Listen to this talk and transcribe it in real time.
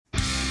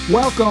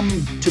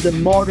Welcome to the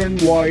Modern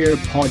Warrior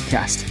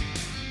Podcast.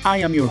 I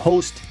am your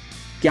host,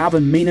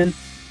 Gavin Meenan,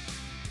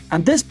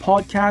 and this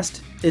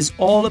podcast is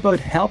all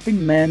about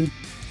helping men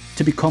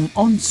to become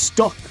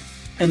unstuck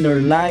in their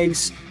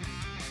lives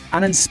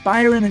and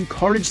inspire and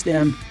encourage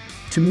them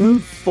to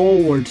move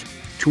forward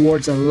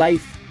towards a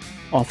life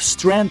of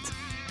strength,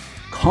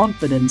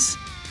 confidence,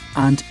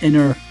 and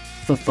inner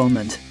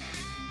fulfillment.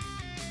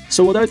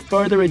 So without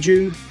further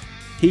ado,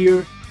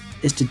 here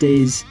is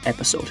today's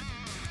episode.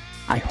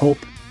 I hope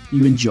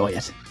you enjoy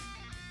it.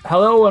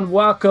 Hello and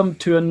welcome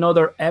to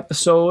another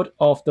episode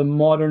of the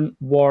Modern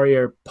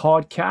Warrior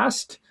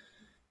Podcast.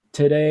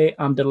 Today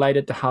I'm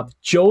delighted to have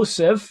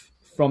Joseph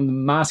from the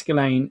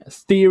Masculine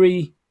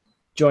Theory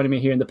joining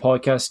me here in the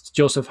podcast.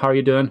 Joseph, how are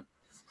you doing?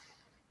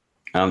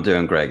 I'm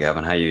doing great,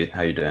 Gavin. How you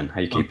doing? How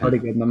you keeping? Pretty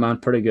good, my man.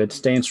 Pretty good.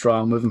 Staying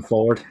strong, moving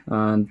forward,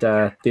 and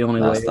the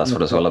only way. That's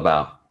what it's all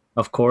about.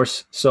 Of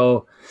course.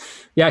 So,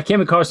 yeah, I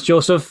came across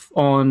Joseph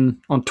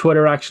on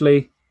Twitter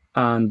actually,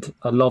 and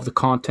I love the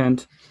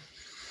content.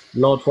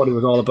 Loved what he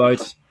was all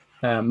about.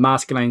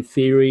 Masculine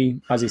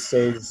Theory, as he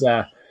says,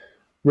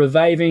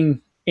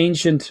 reviving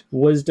ancient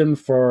wisdom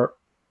for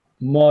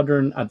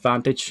modern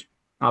advantage.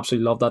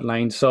 Absolutely love that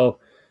line. So,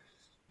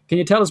 can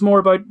you tell us more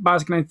about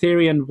Masculine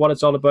Theory and what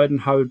it's all about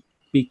and how it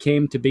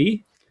became to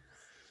be?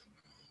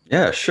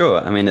 Yeah,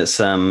 sure. I mean, it's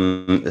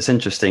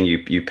interesting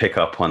you pick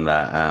up on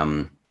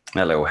that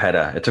little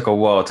header. It took a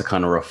while to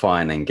kind of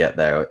refine and get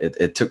there.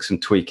 It took some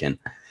tweaking.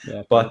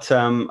 Yeah, but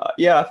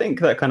I think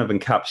that kind of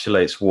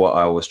encapsulates what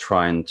I was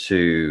trying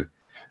to,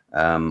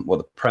 what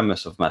the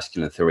premise of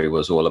Masculine Theory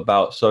was all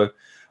about. So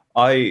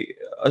I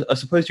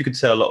suppose you could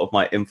say a lot of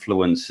my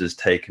influence is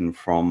taken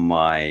from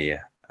my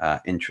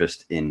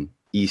interest in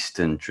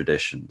Eastern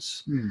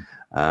traditions,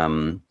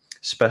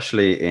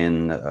 especially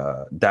in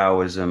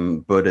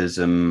Taoism,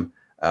 Buddhism,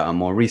 and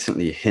more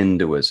recently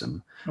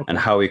Hinduism, and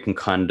how we can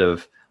kind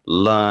of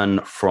learn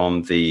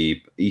from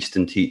the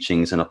Eastern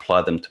teachings and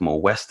apply them to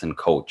more Western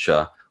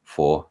culture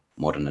for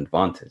modern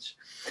advantage.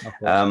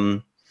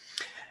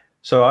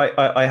 So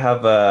I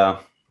have,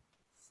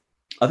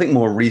 I think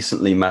more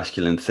recently,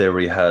 Masculine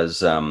Theory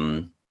is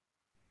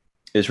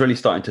really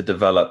starting to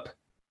develop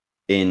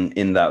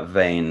in that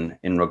vein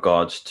in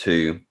regards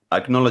to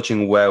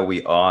acknowledging where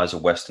we are as a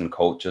Western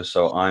culture.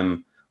 So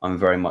I'm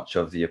very much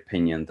of the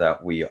opinion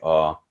that we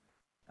are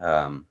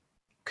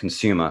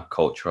consumer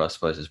culture, I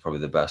suppose is probably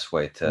the best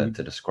way to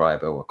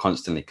describe it. We're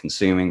constantly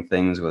consuming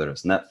things, whether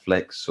it's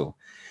Netflix or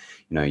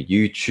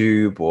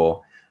YouTube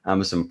or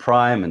Amazon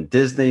Prime and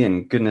Disney,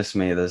 and goodness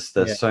me, there's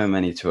so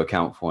many to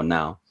account for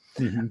now.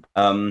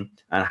 And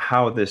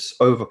how this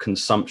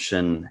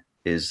overconsumption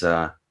is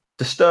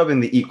disturbing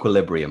the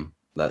equilibrium,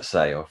 let's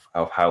say,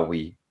 of how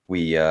we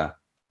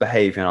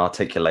behave and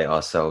articulate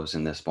ourselves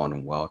in this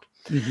modern world,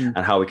 and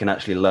how we can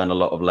actually learn a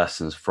lot of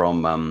lessons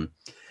from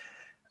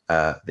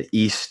the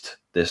East,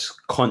 this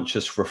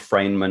conscious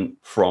refrainment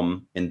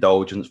from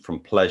indulgence, from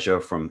pleasure,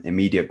 from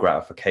immediate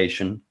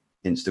gratification,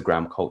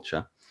 Instagram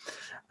culture,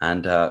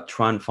 and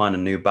try and find a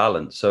new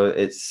balance. So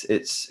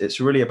it's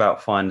really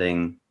about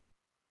finding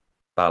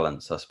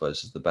balance, I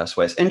suppose, is the best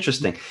way. It's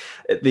interesting.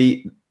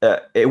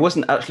 It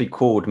wasn't actually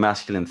called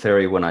Masculine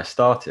Theory when I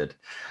started.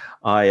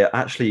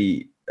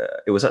 It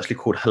was actually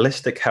called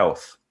Holistic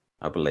Health,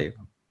 I believe.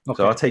 Okay.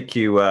 So I'll take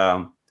you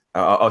on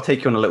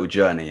a little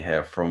journey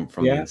here from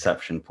the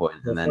inception point,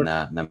 and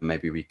then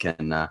maybe we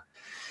can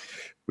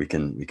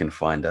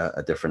find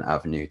a different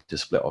avenue to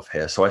split off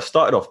here. So I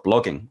started off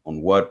blogging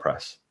on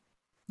WordPress.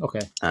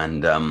 Okay.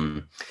 And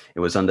it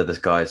was under this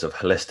guise of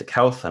Holistic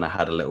Health, and I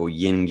had a little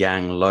yin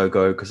yang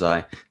logo because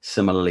I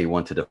similarly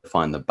wanted to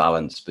find the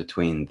balance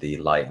between the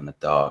light and the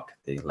dark,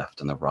 the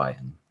left and the right,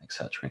 and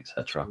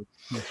etc.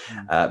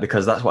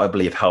 Because that's what I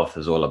believe health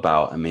is all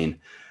about. I mean,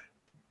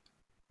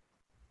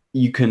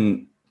 you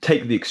can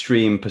take the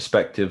extreme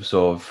perspectives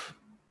of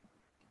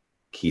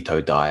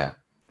keto diet,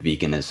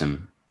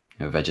 veganism,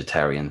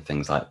 vegetarian,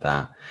 things like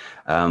that.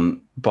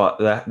 But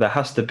there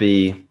has to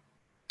be,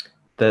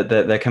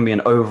 there can be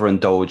an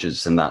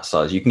overindulgence in that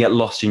size. You can get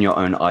lost in your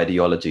own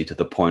ideology to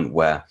the point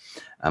where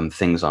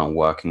things aren't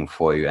working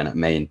for you. And it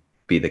may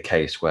be the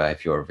case where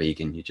if you're a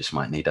vegan, you just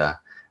might need a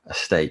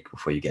steak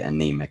before you get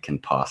anemic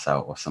and pass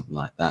out or something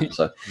like that.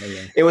 So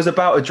it was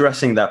about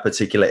addressing that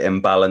particular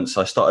imbalance.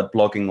 I started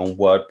blogging on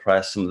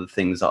WordPress, some of the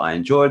things that I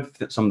enjoyed,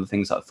 some of the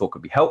things that I thought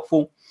could be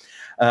helpful.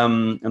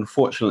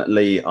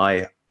 Unfortunately,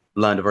 I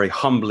learned a very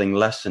humbling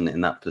lesson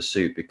in that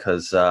pursuit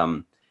because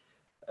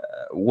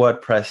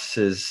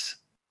WordPress's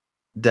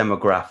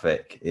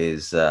demographic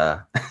is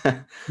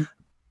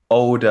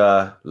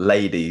older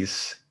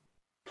ladies.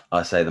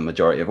 I say the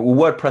majority of it. Well,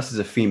 WordPress is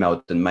a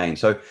female domain.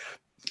 So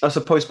I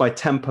suppose my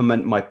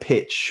temperament, my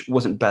pitch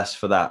wasn't best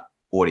for that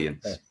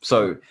audience. Okay.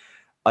 So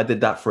I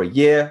did that for a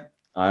year.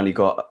 I only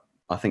got,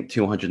 I think,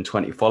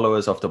 220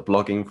 followers after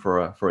blogging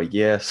for a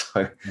year.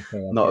 So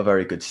not a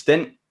very good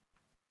stint.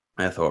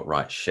 I thought,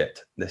 right,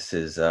 shit, this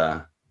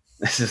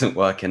isn't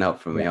working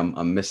out for me.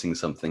 I'm missing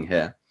something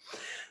here.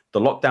 the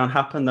lockdown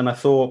happened, and I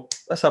thought,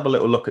 let's have a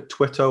little look at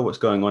Twitter, what's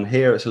going on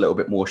here. It's a little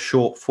bit more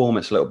short form.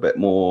 It's a little bit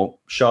more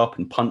sharp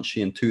and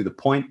punchy and to the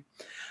point.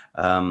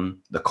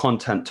 The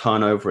content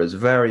turnover is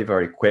very,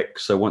 very quick.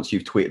 So once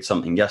you've tweeted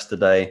something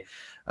yesterday,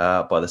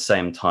 by the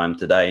same time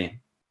today,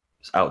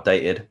 it's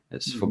outdated.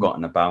 It's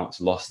forgotten about.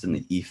 It's lost in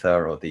the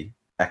ether or the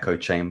echo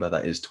chamber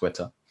that is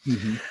Twitter.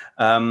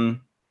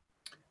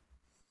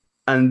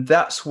 And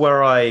that's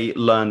where I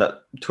learned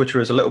that Twitter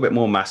is a little bit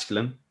more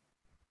masculine.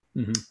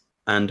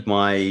 And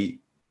my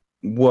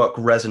work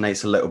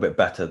resonates a little bit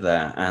better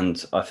there.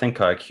 And I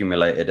think I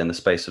accumulated in the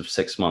space of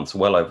 6 months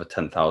well over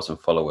 10,000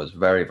 followers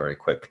very, very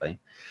quickly.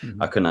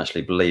 I couldn't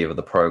actually believe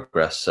the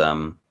progress,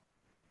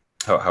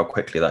 how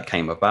quickly that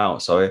came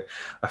about. So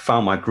I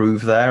found my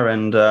groove there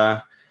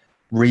and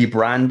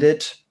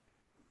rebranded,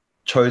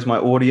 chose my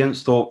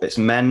audience, thought it's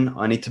men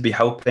I need to be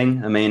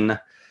helping. I mean,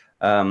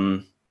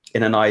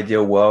 in an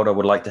ideal world, I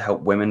would like to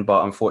help women,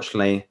 but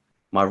unfortunately,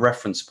 my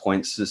reference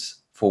points is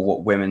for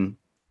what women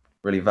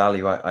really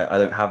value. I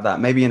don't have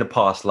that. Maybe in a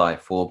past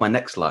life or my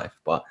next life,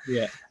 but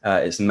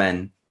it's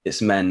men.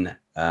 It's men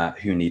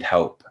who need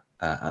help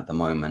at the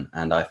moment,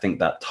 and I think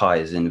that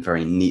ties in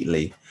very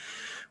neatly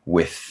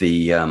with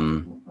the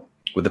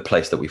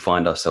place that we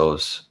find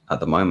ourselves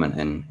at the moment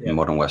in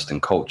modern Western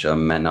culture.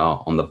 Men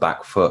are on the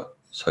back foot,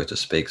 so to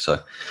speak.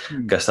 So I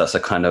guess that's a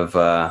kind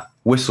of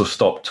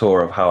whistle-stop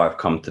tour of how I've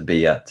come to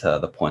be at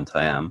the point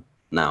I am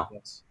now.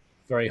 Yes.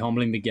 Very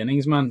humbling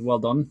beginnings, man. Well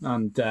done.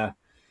 And I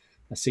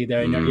see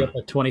there you're up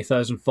at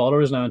 20,000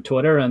 followers now on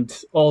Twitter, and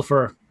all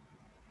for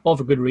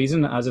good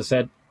reason. As I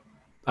said,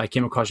 I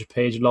came across your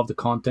page, love the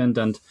content,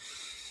 and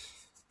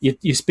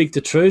you speak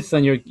the truth,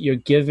 and you're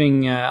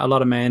giving a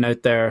lot of men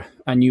out there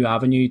a new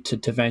avenue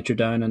to venture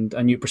down, and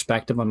a new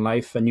perspective on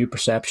life, and new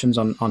perceptions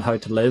on how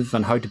to live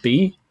and how to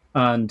be.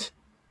 And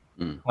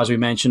as we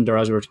mentioned, or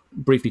as we were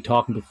briefly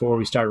talking before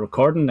we started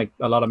recording, like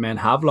a lot of men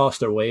have lost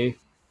their way,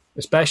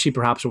 especially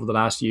perhaps over the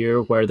last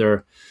year, where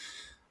their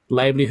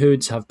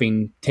livelihoods have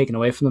been taken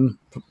away from them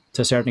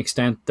to a certain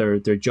extent. Their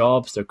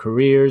jobs, their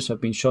careers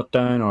have been shut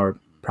down, or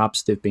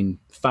perhaps they've been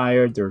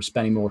fired. They're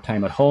spending more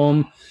time at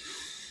home.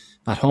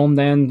 At home,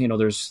 then,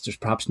 there's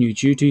perhaps new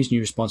duties, new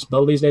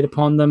responsibilities laid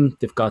upon them.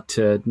 They've got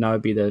to now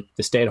be the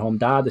stay-at-home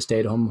dad, the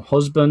stay-at-home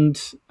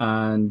husband,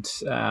 and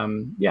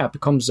it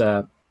becomes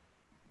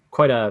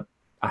quite a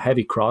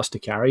heavy cross to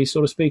carry,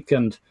 so to speak.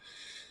 And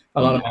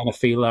a lot of men, I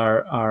feel,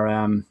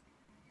 are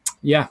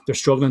they're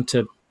struggling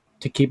to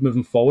keep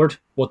moving forward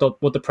with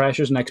the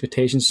pressures and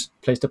expectations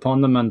placed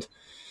upon them. And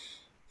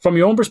from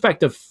your own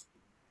perspective,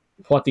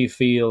 what do you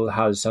feel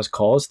has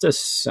caused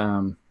this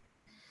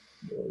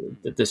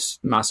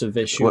massive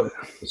issue,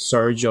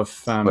 surge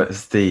of?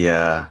 What's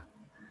the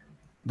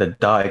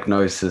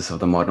diagnosis of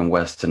the modern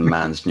Western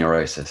man's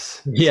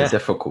neurosis? It's a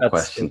difficult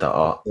question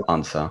to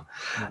answer.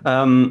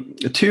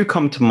 Two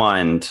come to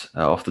mind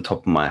off the top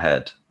of my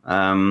head.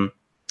 I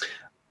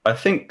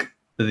think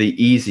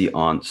the easy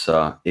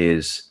answer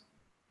is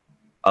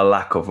a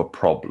lack of a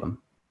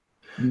problem.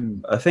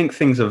 I think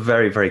things are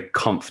very, very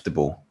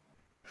comfortable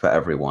for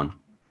everyone.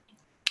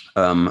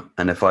 And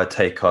if I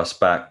take us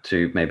back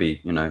to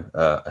maybe,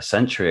 a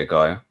century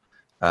ago,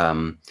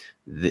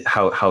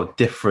 how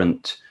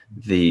different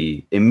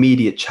the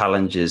immediate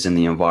challenges in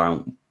the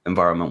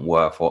environment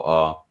were for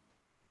our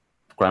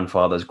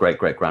grandfathers,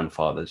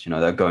 great-great-grandfathers.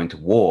 They're going to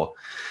war,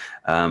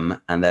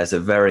 and there's a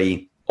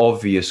very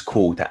obvious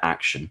call to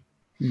action.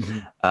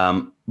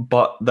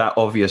 But that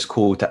obvious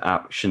call to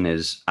action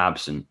is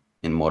absent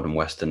in modern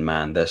Western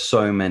man. There's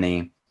so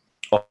many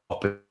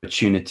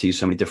opportunities,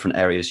 so many different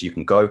areas you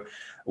can go.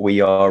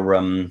 We are,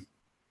 I'm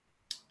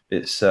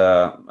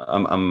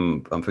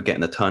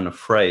forgetting the turn of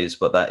phrase,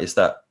 but that is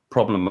that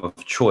problem of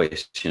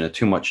choice.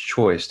 Too much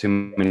choice,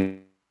 too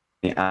many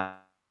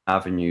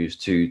avenues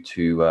to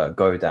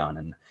go down,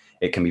 and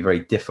it can be very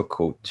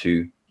difficult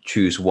to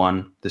choose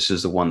one. This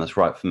is the one that's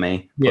right for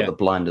me. Put the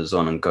blinders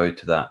on and go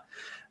to that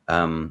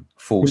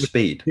full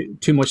speed.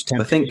 Too much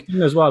temptation, I think,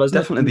 as well, isn't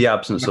definitely it? The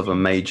absence of a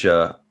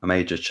major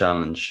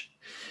challenge.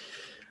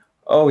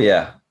 Oh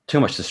yeah, too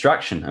much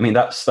distraction. I mean,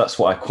 that's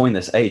what I coined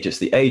this age. It's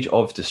the age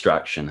of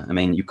distraction. I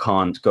mean, you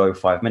can't go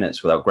 5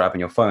 minutes without grabbing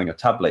your phone, your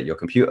tablet, your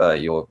computer,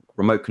 your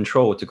remote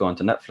control to go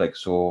onto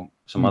Netflix or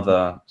some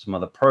other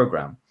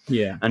program.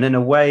 Yeah. And in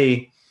a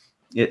way,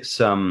 it's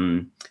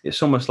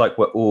almost like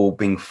we're all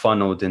being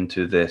funneled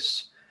into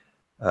this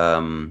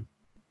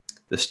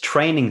this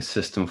training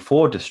system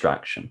for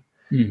distraction.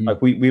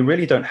 Like we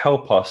really don't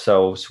help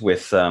ourselves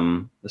with,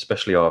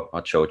 especially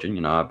our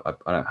children. I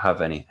don't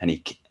have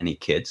any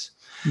kids,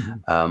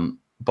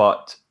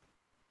 but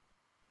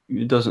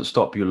it doesn't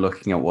stop you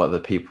looking at what other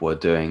people are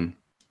doing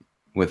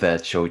with their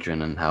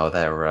children and how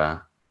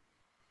they're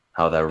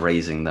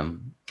raising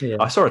them. Yeah.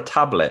 I saw a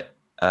tablet,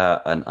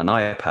 an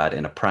iPad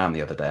in a pram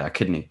the other day. I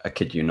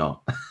kid you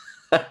not.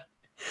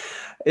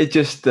 it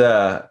just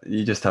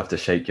you just have to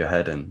shake your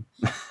head and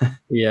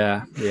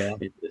yeah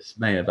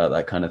dismay about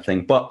that kind of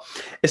thing. But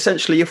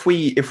essentially, if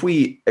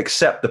we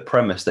accept the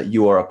premise that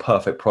you are a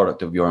perfect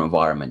product of your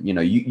environment, you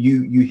know,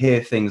 you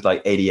hear things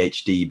like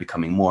ADHD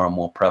becoming more and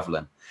more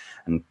prevalent,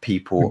 and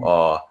people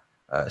are,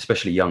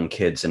 especially young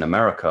kids in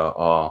America,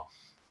 are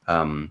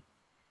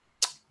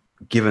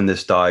given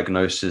this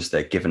diagnosis.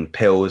 They're given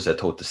pills. They're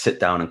told to sit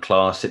down in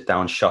class, sit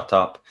down, shut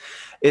up.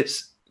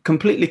 It's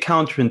completely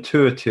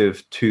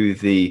counterintuitive to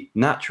the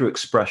natural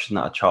expression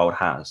that a child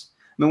has.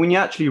 I mean, when you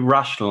actually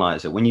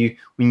rationalize it, when you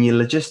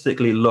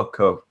logistically look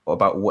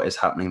about what is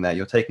happening there,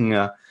 you're taking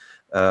a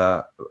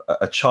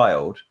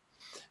child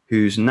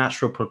whose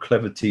natural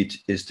proclivity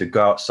is to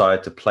go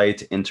outside, to play,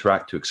 to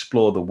interact, to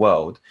explore the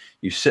world.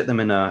 You sit them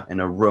in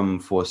a room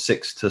for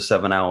 6 to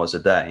 7 hours a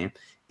day,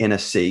 in a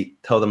seat,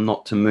 tell them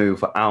not to move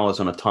for hours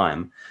on a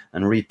time,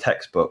 and read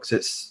textbooks.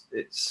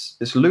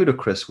 It's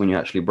ludicrous when you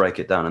actually break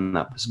it down in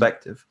that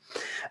perspective.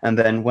 And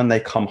then when they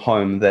come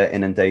home, they're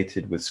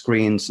inundated with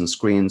screens and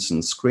screens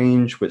and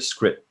screens, which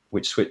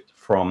switch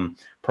from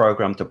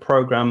program to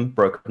program,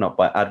 broken up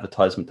by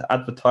advertisement to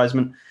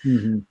advertisement.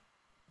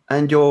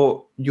 And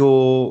you're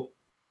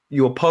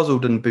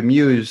puzzled and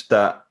bemused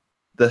that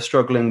they're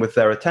struggling with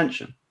their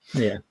attention.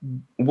 Yeah.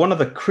 One of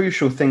the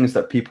crucial things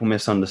that people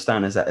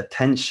misunderstand is that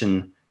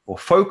attention, or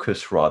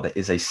focus rather,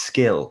 is a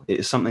skill. It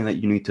is something that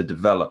you need to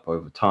develop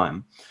over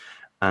time.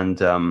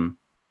 And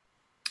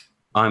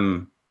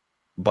I'm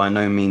by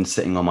no means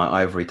sitting on my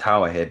ivory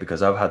tower here,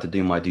 because I've had to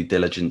do my due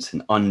diligence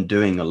in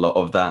undoing a lot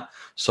of that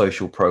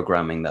social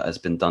programming that has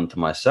been done to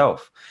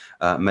myself.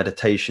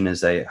 Meditation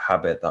is a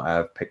habit that I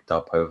have picked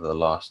up over the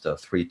last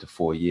 3 to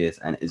 4 years,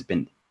 and it has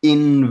been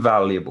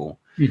invaluable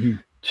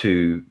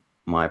to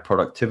my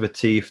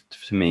productivity,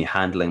 to me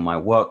handling my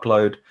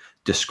workload,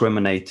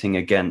 discriminating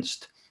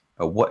against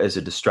what is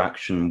a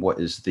distraction, what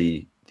is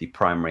the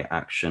primary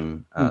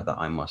action that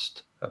I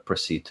must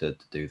proceed to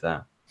do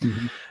that.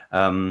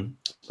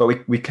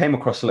 But we came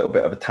across a little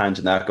bit of a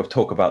tangent there. I could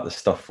talk about this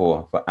stuff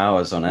for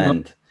hours on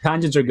end.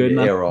 Tangents are good,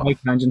 man. I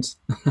like tangents.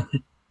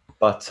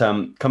 But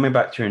coming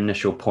back to your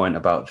initial point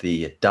about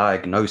the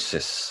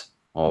diagnosis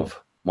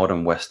of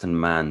modern Western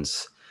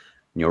man's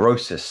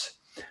neurosis,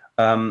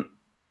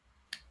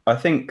 I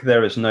think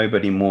there is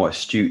nobody more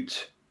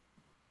astute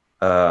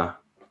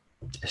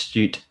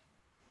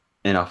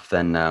enough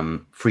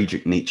than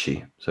Friedrich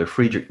Nietzsche. So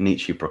Friedrich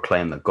Nietzsche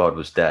proclaimed that God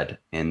was dead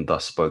in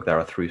Thus Spoke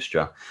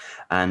Zarathustra,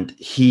 and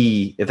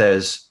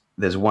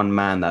there's one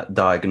man that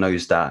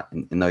diagnosed that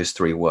in those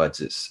 3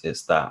 words.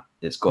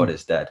 It's God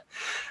is dead.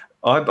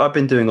 I've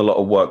been doing a lot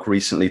of work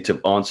recently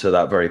to answer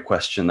that very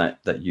question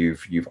that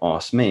you've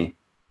asked me.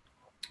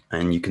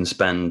 And you can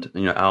spend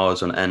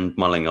hours on end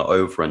mulling it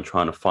over and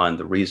trying to find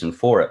the reason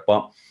for it.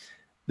 But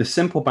the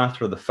simple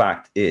matter of the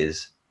fact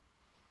is,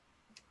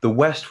 the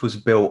West was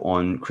built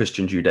on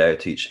Christian Judeo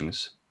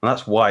teachings, and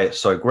that's why it's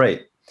so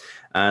great.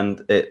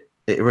 And it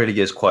really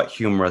is quite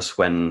humorous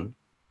when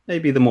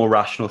maybe the more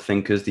rational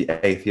thinkers, the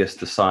atheists,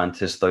 the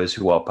scientists, those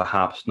who are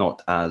perhaps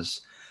not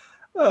as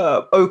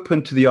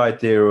open to the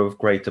idea of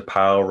greater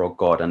power or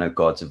God. I know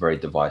God's a very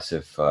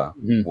divisive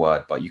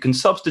word, but you can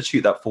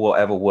substitute that for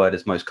whatever word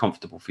is most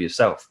comfortable for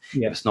yourself.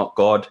 Yeah. If it's not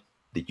God,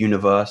 the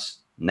universe,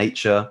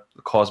 nature,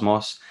 the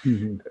cosmos,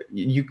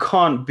 you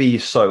can't be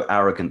so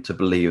arrogant to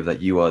believe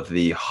that you are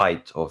the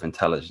height of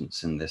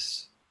intelligence in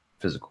this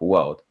physical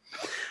world.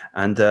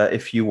 And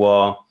if you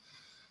are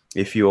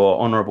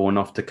honorable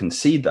enough to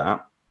concede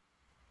that,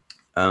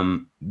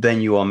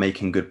 then you are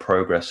making good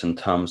progress in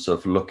terms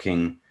of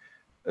looking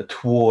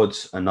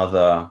towards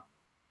another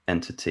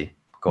entity,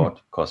 God,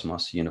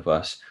 cosmos,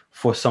 universe,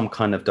 for some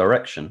kind of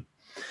direction.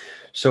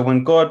 So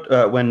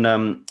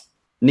when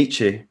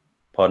Nietzsche,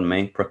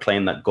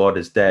 proclaimed that God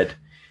is dead,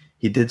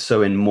 he did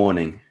so in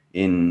mourning,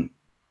 in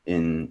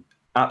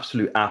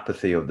absolute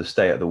apathy of the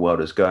state of the world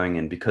is going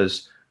in,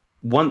 because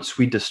once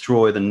we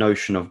destroy the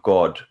notion of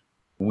God,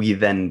 we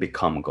then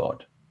become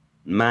God.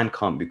 Man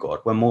can't be God.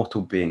 We're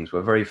mortal beings.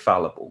 We're very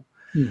fallible.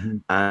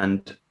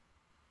 And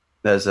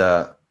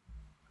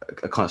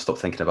I can't stop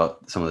thinking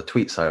about some of the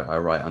tweets I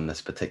write on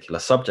this particular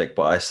subject,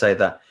 but I say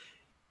that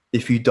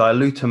if you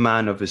dilute a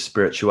man of his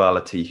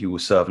spirituality, he will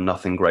serve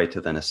nothing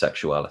greater than his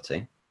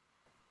sexuality.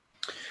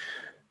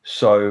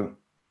 So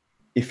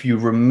if you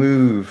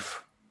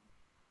remove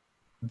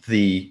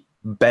the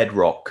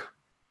bedrock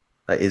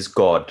that is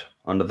God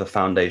under the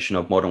foundation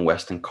of modern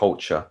Western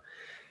culture,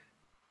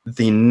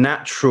 the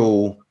next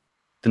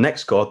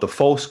God, the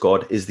false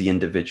God, is the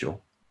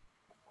individual.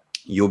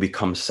 You'll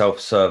become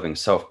self-serving,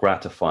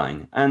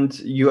 self-gratifying, and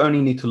you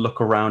only need to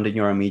look around in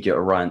your immediate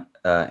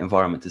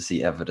environment to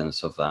see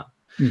evidence of that.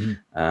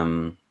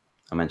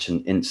 I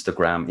mentioned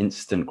Instagram,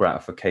 instant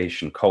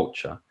gratification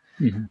culture,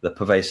 the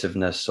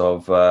pervasiveness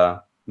of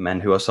men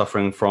who are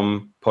suffering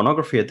from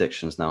pornography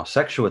addictions now,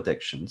 sexual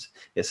addictions.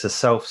 It's a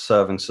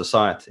self-serving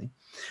society.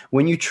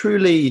 When you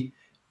truly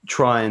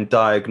try and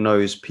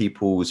diagnose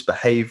people's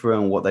behavior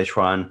and what they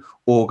try and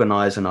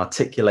organize and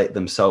articulate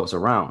themselves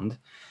around,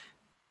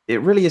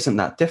 it really isn't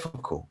that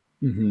difficult.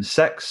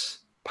 Sex,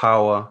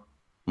 power,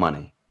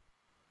 money.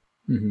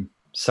 Mm-hmm.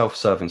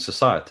 Self-serving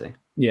society.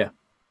 Yeah.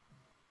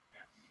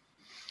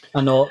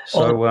 And all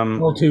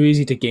too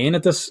easy to gain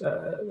at this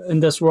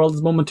in this world at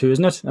the moment too,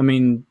 isn't it? I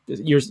mean,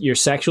 your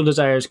sexual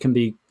desires can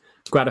be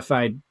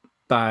gratified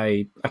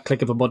by a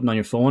click of a button on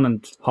your phone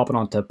and hopping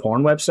onto a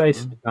porn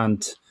website,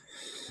 and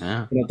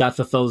that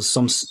fulfills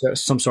some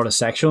sort of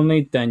sexual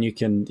need. Then you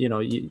can,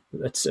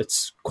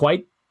 it's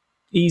quite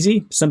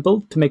easy,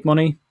 simple to make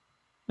money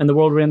in the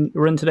world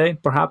we're in today.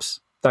 Perhaps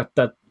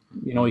that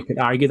you could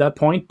argue that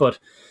point, but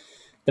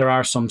there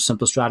are some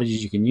simple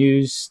strategies you can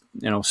use,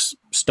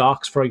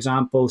 stocks, for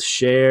example,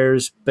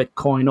 shares,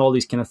 Bitcoin, all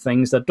these kind of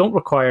things that don't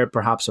require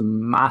perhaps a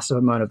massive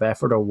amount of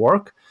effort or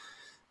work.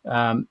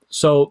 And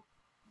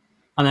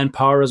then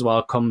power as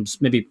well comes,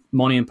 maybe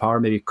money and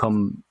power maybe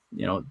come,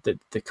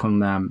 they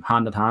come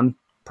hand in hand,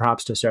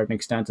 perhaps to a certain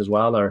extent as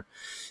well. Or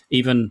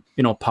even,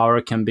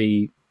 power can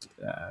be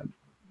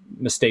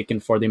mistaken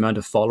for the amount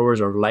of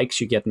followers or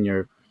likes you get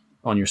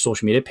on your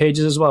social media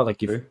pages as well. Like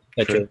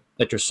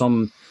that you're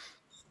some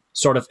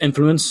sort of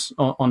influence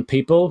on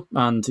people,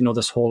 and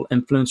this whole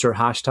influencer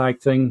hashtag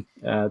thing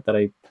that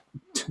I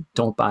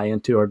don't buy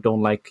into or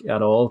don't like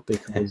at all,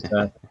 because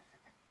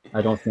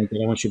I don't think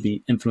anyone should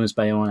be influenced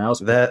by anyone else.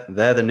 They're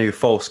the new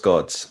false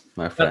gods,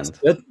 my friend.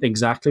 That's it.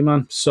 Exactly,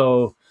 man.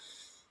 So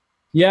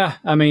yeah,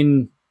 I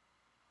mean,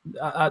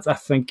 I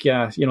think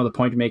the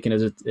point you're making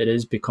is it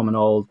is becoming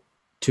all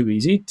too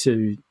easy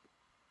to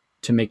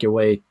make your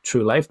way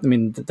through life. I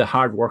mean, the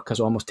hard work has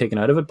almost taken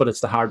out of it, but it's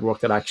the hard work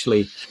that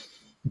actually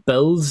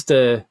builds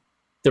the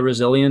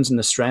resilience and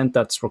the strength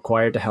that's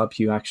required to help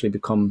you actually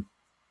become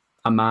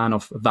a man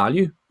of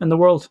value in the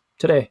world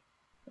today.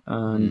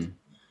 And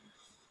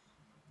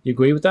you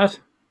agree with that?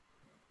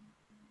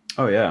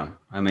 Oh yeah.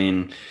 I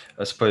mean,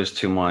 I suppose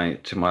to my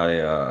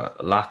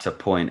latter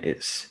point,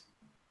 it's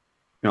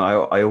I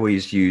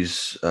always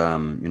use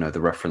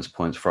the reference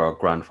points for our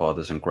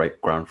grandfathers and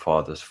great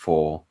grandfathers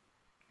for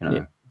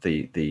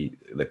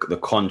the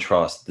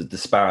contrast, the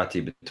disparity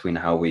between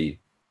how we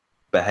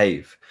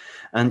behave.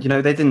 And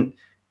they didn't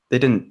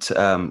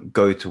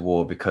go to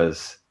war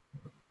because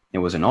it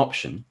was an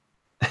option.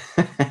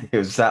 It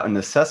was out of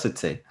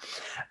necessity.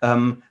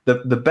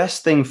 The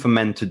best thing for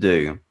men to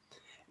do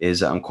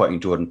is, I'm quoting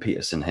Jordan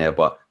Peterson here,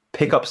 but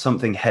pick up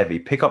something heavy,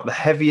 pick up the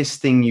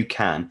heaviest thing you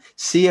can,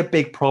 see a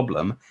big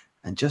problem,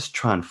 and just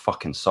try and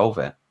fucking solve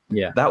it.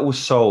 Yeah, that will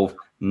solve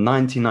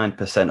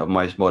 99% of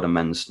most modern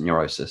men's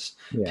neurosis.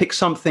 Yeah. Pick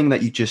something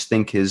that you just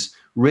think is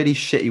really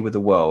shitty with the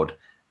world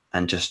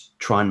and just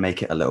try and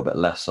make it a little bit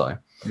less so.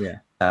 Yeah.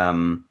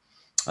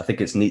 I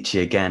think it's Nietzsche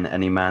again.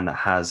 Any man that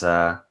has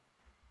a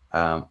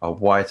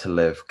why to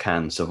live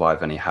can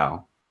survive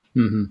anyhow.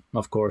 Mm-hmm.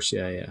 Of course,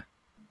 yeah.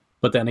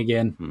 But then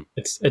again,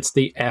 it's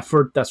the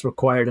effort that's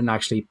required in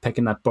actually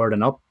picking that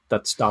burden up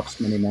that stops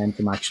many men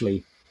from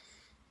actually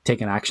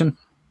taking action.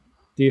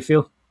 Do you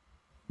feel?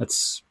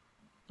 It's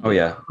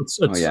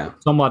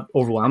somewhat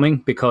overwhelming,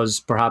 because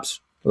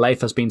perhaps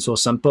life has been so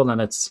simple,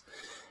 and it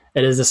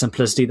is the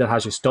simplicity that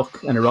has you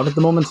stuck in a rut at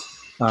the moment.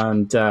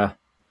 And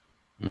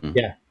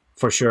yeah,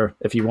 for sure,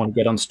 if you want to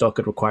get unstuck,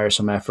 it requires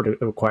some effort.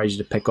 It requires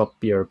you to pick up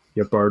your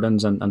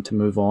burdens and to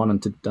move on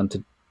and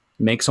to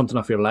make something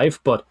of your life.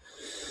 But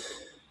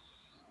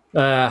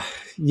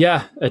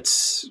yeah,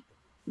 it's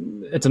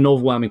an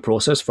overwhelming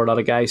process for a lot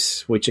of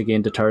guys, which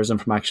again deters them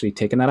from actually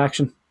taking that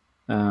action.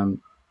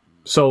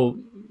 So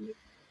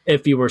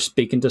if you were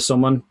speaking to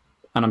someone,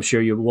 and I'm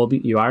sure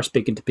you are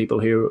speaking to people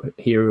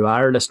who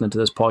are listening to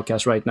this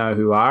podcast right now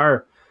who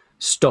are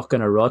stuck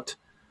in a rut,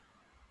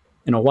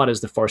 what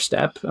is the first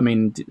step? I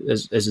mean,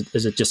 is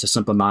it just a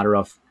simple matter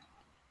of,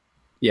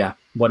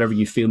 whatever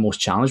you feel most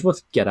challenged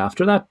with, get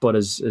after that? But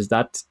is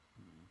that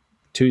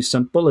too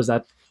simple? Is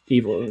that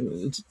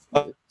evil?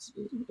 I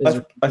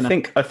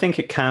think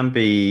it can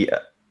be.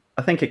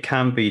 I think it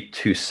can be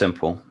too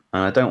simple,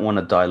 and I don't want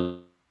to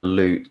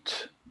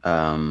dilute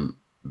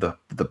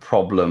the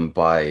problem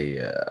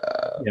by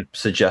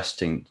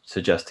suggesting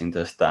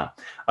this, that.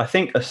 I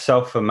think a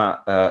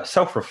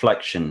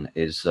self-reflection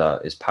is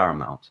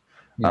paramount.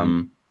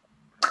 Mm-hmm.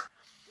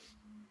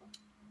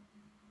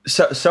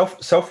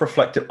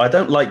 Self-reflective. I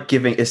don't like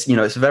giving. It's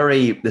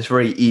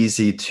very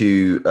easy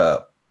to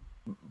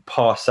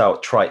pass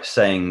out trite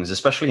sayings,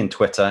 especially in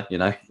Twitter.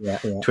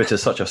 Twitter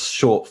is such a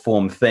short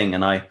form thing,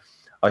 and I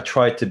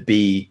try to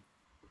be.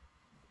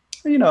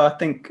 I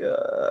think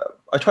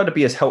I try to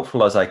be as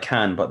helpful as I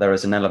can, but there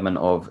is an element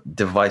of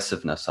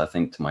divisiveness, I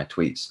think, to my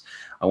tweets.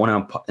 I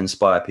want to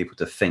inspire people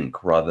to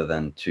think rather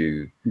than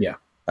to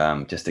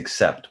just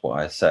accept what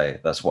I say.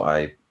 That's what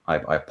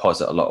I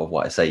posit a lot of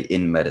what I say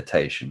in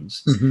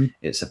meditations. Mm-hmm.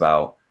 It's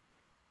about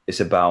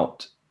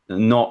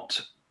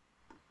not.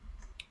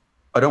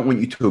 I don't want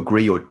you to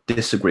agree or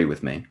disagree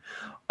with me.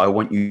 I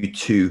want you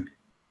to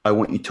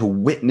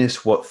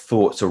witness what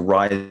thoughts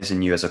arise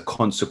in you as a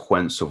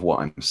consequence of what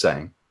I'm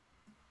saying.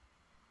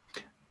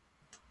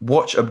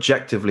 Watch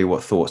objectively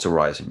what thoughts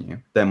arise in you.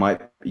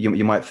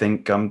 You might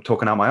think I'm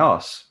talking out my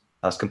ass.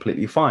 That's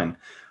completely fine.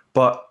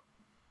 But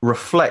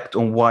reflect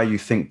on why you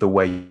think the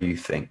way you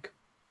think.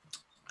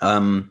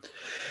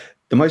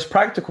 The most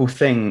practical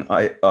thing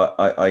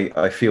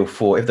I feel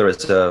for, if there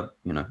is a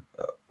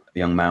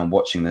young man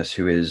watching this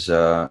who is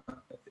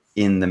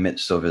in the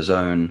midst of his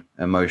own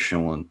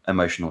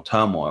emotional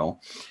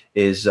turmoil,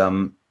 is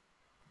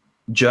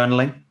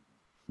journaling.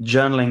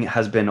 Journaling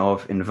has been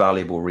of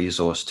invaluable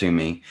resource to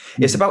me.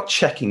 Mm-hmm. It's about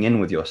checking in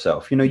with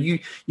yourself. You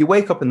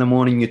wake up in the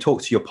morning, you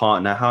talk to your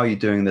partner. How are you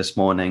doing this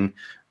morning?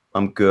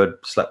 I'm good,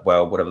 slept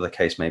well, whatever the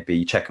case may be.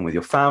 You check in with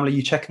your family,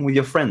 you check in with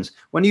your friends.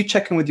 When you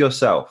check in with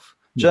yourself,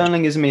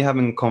 journaling is me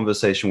having a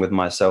conversation with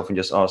myself and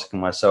just asking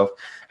myself,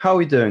 how are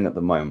we doing at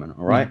the moment?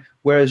 All right.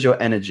 Where is your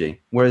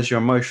energy? Where is your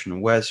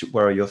emotion? Where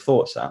are your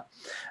thoughts at?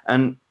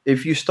 And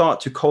if you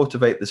start to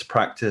cultivate this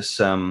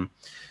practice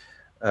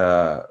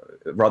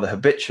rather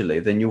habitually,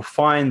 then you'll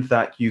find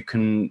that you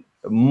can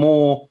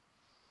more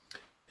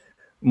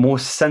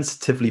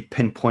sensitively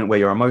pinpoint where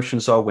your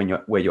emotions are,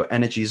 where your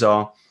energies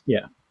are.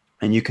 Yeah.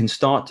 And you can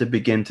start to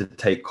begin to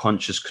take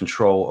conscious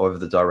control over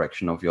the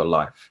direction of your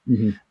life.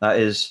 Mm-hmm. That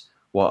is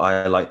what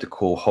I like to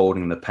call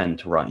holding the pen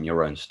to writing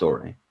your own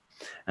story.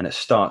 And it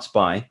starts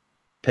by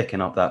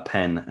picking up that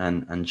pen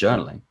and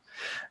journaling.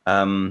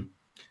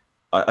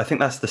 I think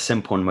that's the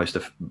simple and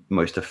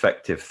most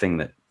effective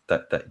thing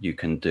that you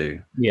can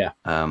do. Yeah.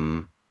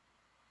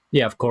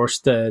 Yeah, of course.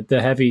 The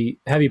heavy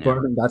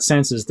burden in that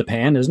sense is the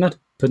pen, isn't it?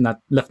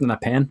 Lifting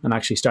that pen and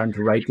actually starting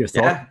to write your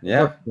thoughts.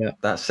 Yeah,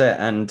 that's it.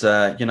 And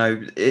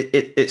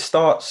it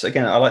starts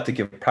again. I like to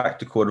give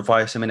practical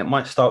advice. I mean, it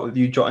might start with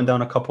you jotting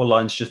down a couple of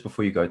lines just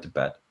before you go to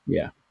bed.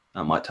 Yeah,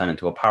 that might turn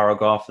into a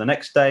paragraph the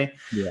next day.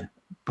 Yeah,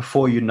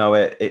 before you know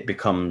it, it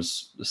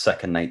becomes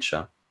second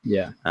nature.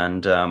 Yeah,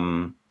 and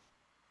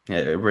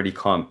it really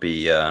can't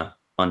be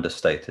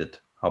understated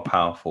how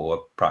powerful a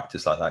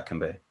practice like that can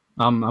be.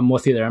 I'm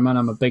with you there, man.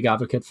 I'm a big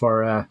advocate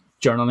for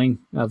journaling.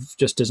 I've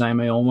just designed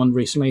my own one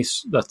recently.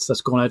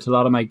 That's going out to a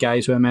lot of my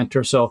guys who I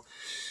mentor. So,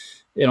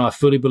 I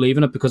fully believe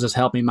in it because it's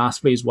helped me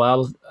massively as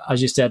well.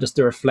 As you said, it's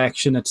the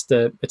reflection. It's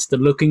the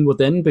looking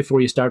within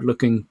before you start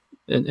looking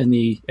in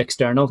the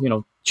external.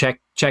 Check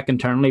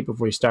internally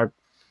before you start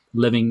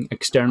living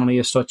externally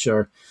as such,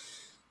 or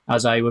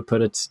as I would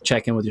put it,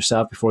 check in with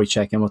yourself before you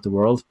check in with the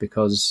world,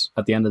 because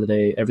at the end of the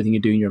day, everything you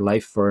do in your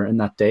life or in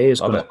that day is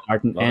going to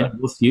start and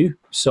end with you.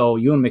 So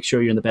you want to make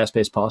sure you're in the best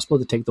place possible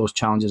to take those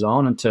challenges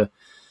on and to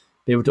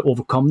be able to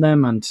overcome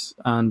them and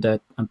to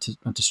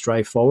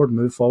strive forward,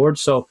 move forward.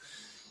 So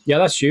yeah,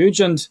 that's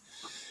huge. And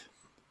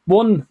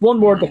one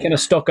word that kind of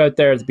stuck out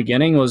there at the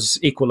beginning was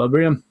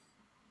equilibrium.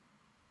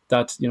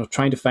 That,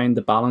 trying to find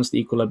the balance, the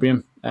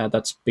equilibrium,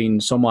 that's been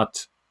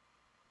somewhat,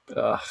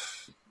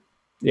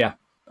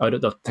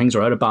 things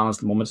are out of balance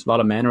at the moment. A lot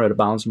of men are out of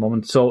balance at the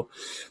moment. So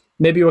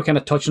maybe we're kind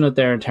of touching it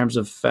there in terms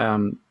of,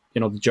 the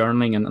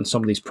journaling and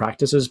some of these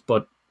practices.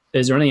 But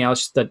is there anything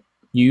else that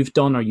you've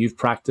done or you've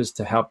practiced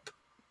to help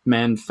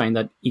men find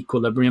that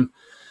equilibrium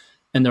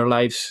in their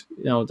lives?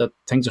 That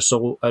things are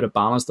so out of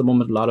balance at the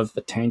moment. A lot of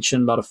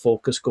attention, a lot of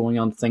focus going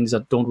on things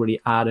that don't really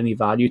add any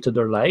value to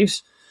their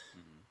lives.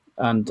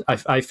 And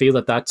I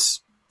feel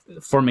that's,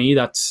 for me,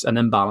 that's an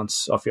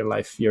imbalance of your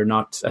life. You're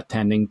not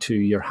attending to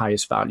your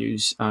highest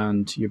values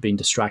and you're being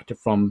distracted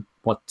from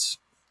what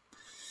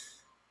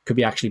could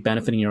be actually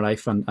benefiting your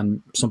life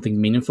and something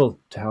meaningful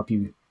to help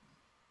you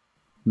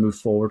move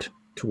forward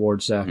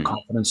towards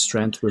confidence,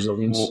 strength,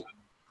 resilience.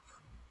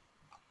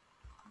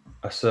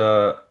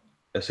 Well,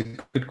 that's a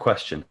good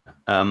question.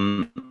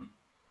 The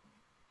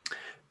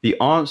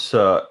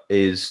answer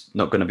is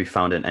not going to be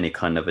found in any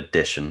kind of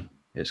addition.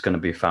 It's going to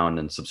be found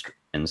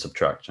in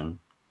subtraction.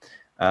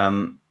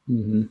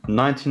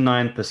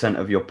 99%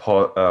 of your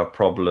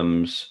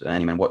problems,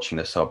 any man watching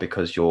this, are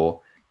because you're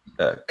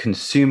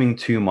consuming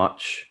too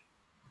much.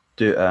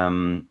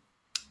 It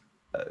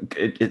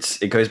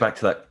goes back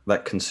to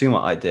that consumer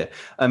idea.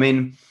 I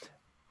mean,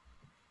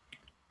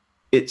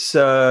 it's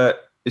quite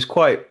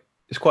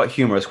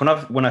humorous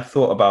when I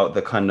thought about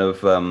the kind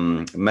of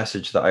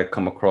message that I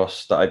come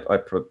across that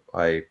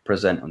I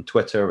present on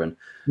Twitter, and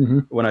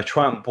when I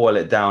try and boil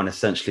it down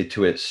essentially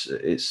to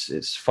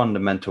its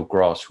fundamental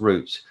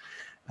grassroots.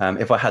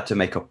 If I had to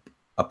make a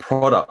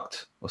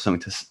product or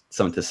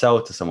something to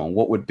sell to someone,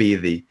 what would be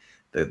the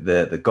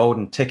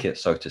golden ticket,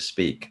 so to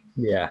speak?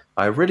 Yeah,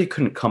 I really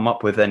couldn't come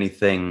up with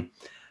anything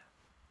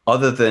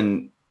other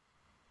than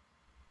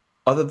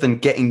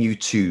getting you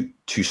to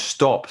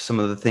stop some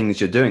of the things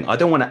you're doing. I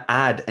don't want to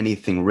add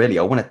anything really.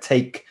 I want to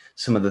take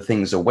some of the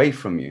things away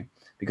from you,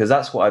 because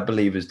that's what I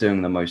believe is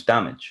doing the most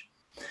damage.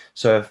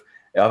 So if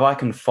I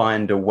can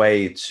find a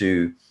way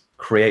to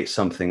create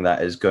something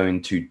that is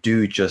going to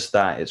do just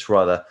that, it's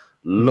rather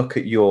look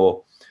at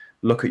your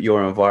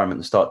environment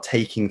and start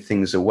taking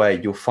things away,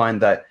 you'll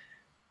find that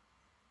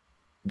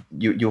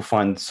you'll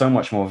find so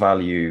much more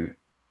value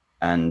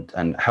and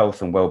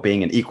health and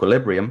well-being and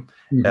equilibrium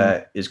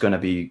is going to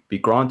be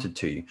granted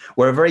to you.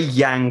 We're a very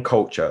yang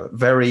culture,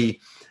 very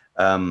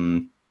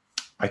I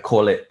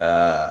call it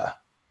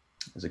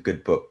there's a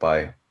good book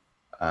by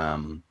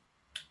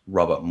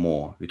Robert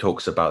Moore who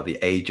talks about the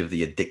age of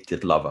the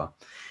addicted lover.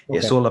 Okay.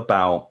 It's all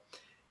about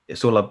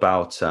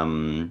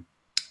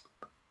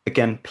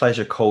again,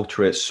 pleasure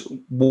culture. It's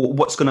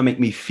what's going to make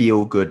me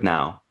feel good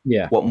now.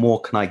 Yeah. What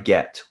more can I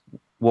get?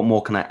 What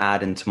more can I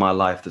add into my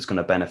life that's going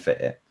to benefit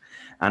it?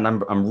 And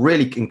I'm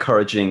really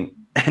encouraging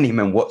any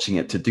men watching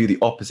it to do the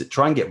opposite.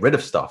 Try and get rid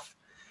of stuff.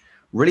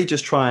 Really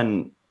just try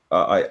and,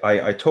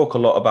 I talk a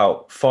lot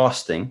about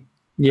fasting.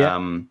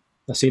 Yeah,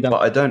 I see that.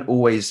 But I don't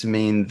always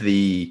mean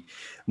the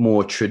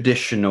more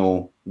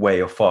traditional way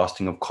of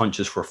fasting, of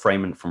conscious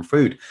refrainment from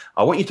food.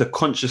 I want you to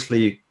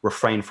consciously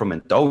refrain from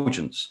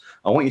indulgence.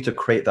 I want you to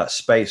create that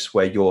space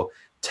where you're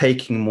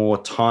taking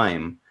more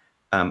time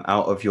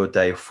out of your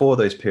day for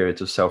those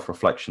periods of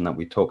self-reflection that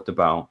we talked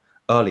about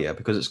earlier,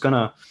 because it's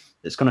gonna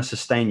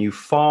sustain you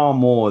far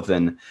more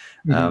than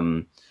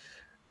trying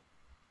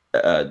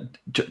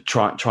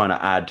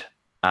to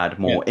add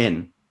more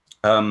in.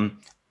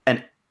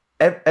 And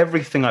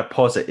everything I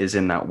posit is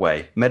in that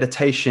way.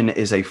 Meditation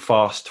is a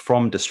fast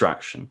from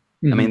distraction.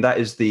 I mean, that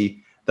is the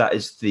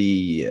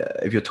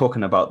if you're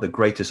talking about the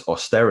greatest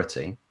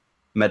austerity,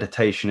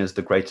 meditation is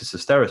the greatest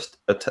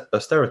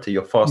austerity.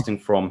 You're fasting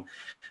from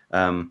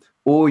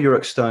all your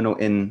external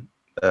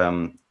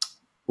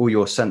all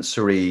your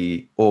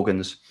sensory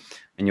organs,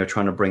 and you're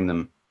trying to bring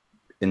them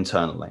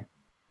internally.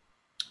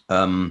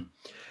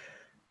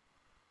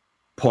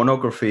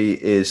 Pornography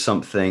is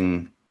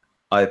something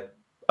I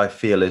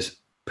feel is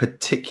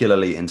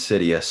particularly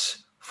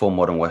insidious for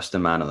modern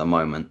Western man at the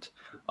moment.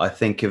 I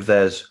think if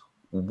there's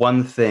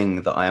one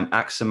thing that I am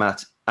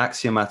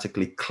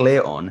axiomatically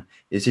clear on,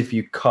 is if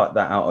you cut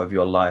that out of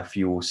your life,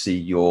 you will see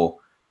your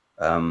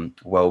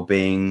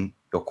well-being,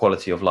 your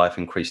quality of life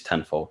increase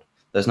tenfold.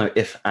 There's no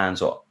ifs,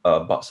 ands, or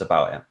buts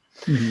about it.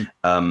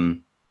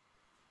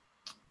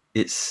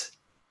 It's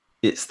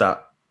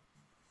that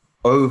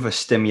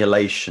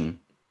overstimulation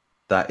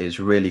that is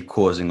really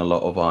causing a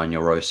lot of our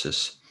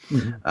neurosis.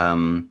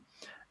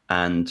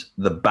 And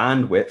the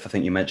bandwidth, I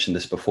think you mentioned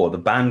this before, the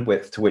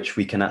bandwidth to which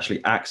we can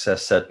actually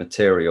access said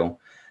material.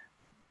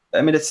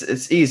 I mean,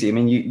 it's easy. I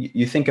mean,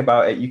 you think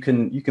about it, you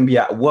can be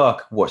at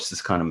work, watch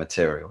this kind of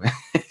material.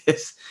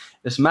 it's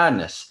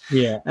madness.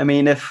 Yeah. I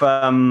mean, if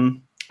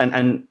and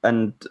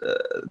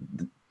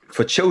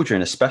for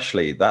children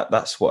especially,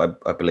 that's what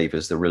I believe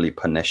is the really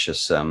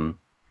pernicious the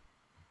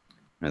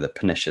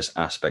pernicious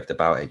aspect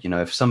about it.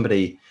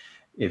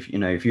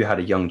 If you had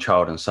a young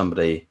child and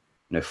somebody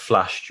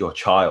flashed your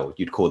child,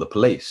 you'd call the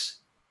police.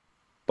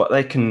 But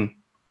they can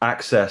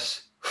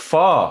access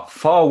far,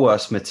 far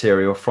worse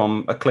material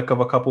from a click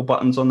of a couple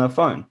buttons on their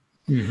phone.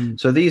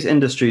 So these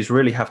industries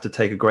really have to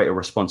take a greater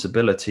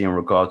responsibility in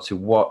regard to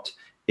what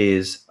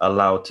is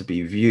allowed to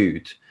be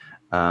viewed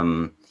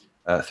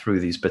through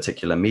these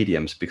particular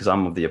mediums, because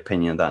I'm of the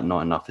opinion that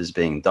not enough is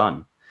being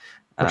done.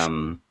 But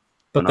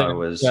I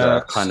was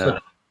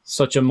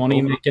such a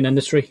money-making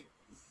industry.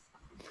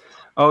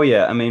 Oh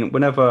yeah, I mean,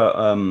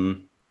 whenever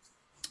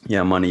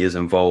money is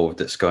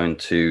involved, it's going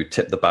to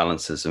tip the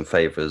balances in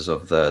favors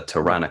of the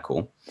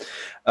tyrannical.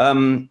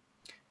 But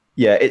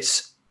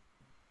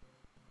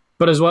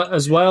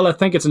as well, I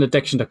think it's an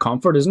addiction to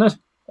comfort, isn't it?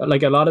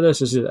 Like a lot of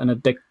this is an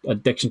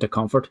addiction to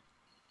comfort.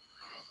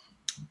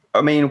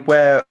 I mean,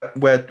 we're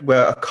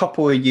a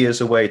couple of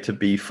years away to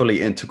be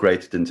fully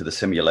integrated into the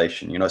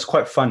simulation. It's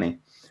quite funny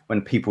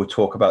when people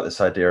talk about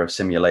this idea of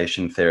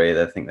simulation theory.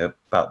 They think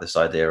about this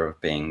idea of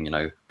being,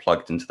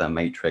 plugged into the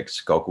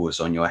matrix, goggles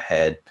on your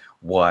head,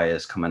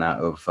 wires coming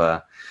out of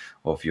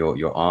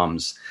your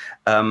arms.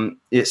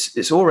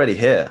 It's already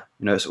here.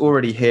 It's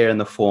already here in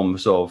the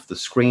forms of the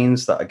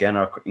screens that, again,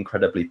 are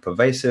incredibly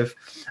pervasive.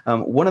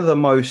 One of the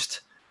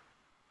most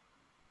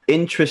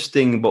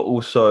interesting but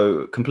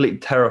also completely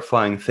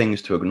terrifying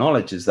things to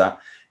acknowledge is that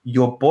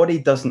your body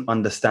doesn't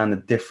understand the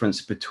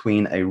difference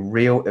between a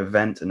real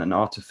event and an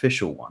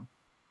artificial one.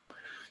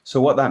 So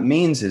what that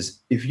means is,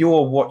 if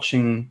you're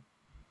watching,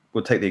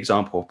 we'll take the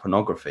example of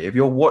pornography. If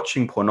you're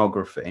watching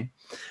pornography,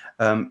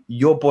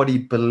 your body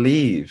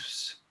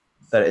believes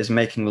that it is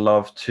making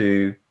love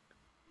to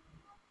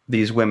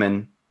these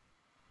women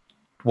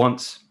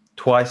once,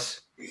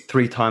 twice,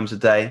 3 times a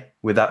day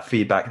with that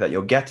feedback that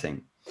you're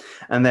getting.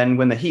 And then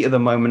when the heat of the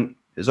moment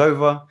is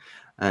over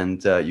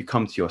and you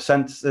come to your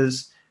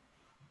senses,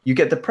 you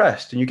get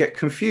depressed and you get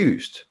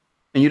confused,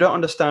 and you don't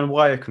understand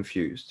why you're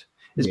confused.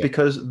 It's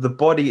because the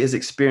body is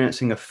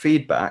experiencing a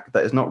feedback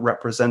that is not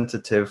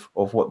representative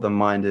of what the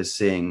mind is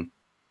seeing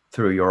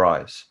through your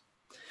eyes.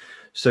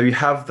 So you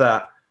have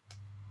that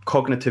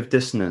cognitive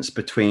dissonance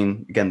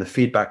between, again, the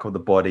feedback of the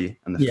body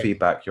and the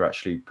feedback you're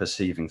actually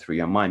perceiving through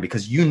your mind,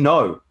 because you're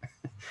not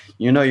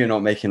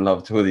making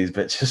love to all these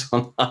bitches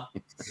online.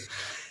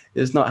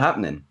 It's not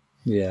happening.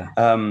 Yeah.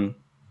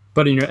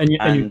 But in your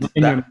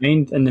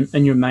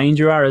mind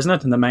you are, isn't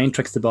it? And the mind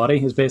tricks the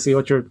body is basically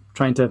what you're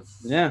trying to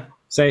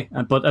say.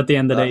 But at the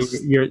end of the day,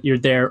 you're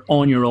there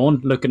on your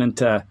own, looking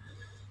into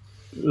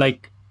a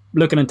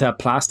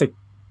plastic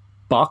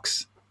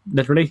box,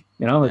 literally,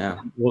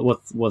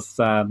 with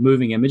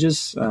moving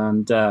images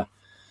and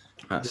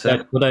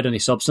without any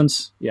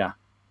substance. Yeah,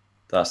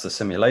 that's the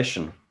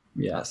simulation.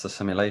 Yeah, that's the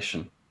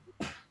simulation.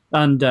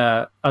 And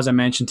as I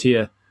mentioned to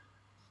you,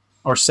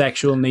 our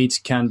sexual needs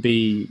can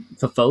be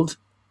fulfilled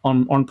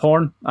on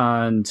porn,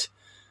 and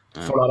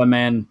for a lot of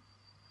men,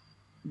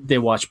 they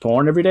watch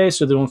porn every day,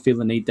 so they don't feel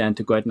the need then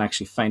to go out and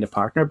actually find a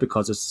partner,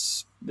 because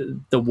it's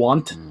the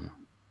want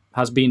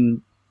has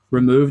been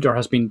removed or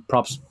has been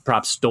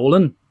perhaps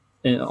stolen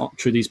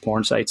through these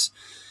porn sites.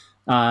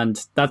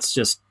 And that's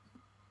just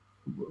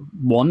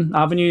one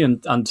avenue.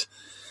 And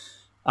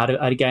I had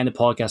a guy in the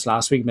podcast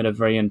last week made a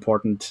very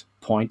important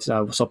point,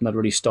 something that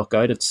really stuck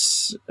out.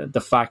 It's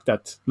the fact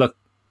that, look,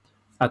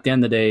 at the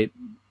end of the day,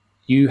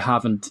 you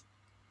haven't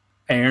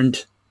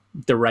earned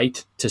the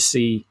right to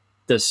see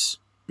this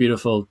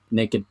beautiful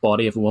naked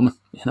body of a woman,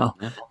 you know.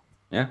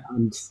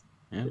 And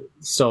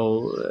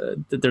so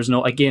there's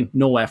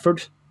no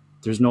effort,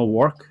 there's no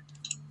work,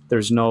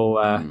 there's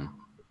no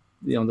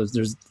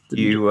there's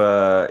you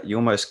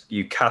almost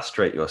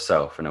castrate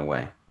yourself in a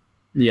way.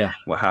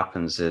 What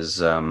happens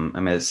is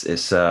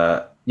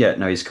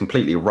he's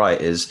completely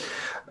right. Is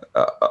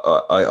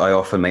I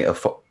often make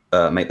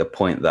the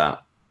point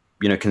that,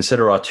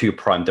 consider our two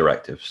prime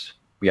directives.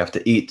 We have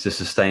to eat to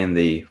sustain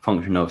the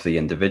function of the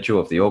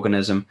individual, of the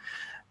organism,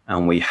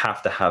 and we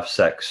have to have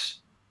sex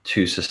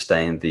to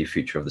sustain the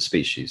future of the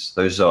species.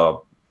 Those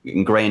are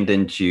ingrained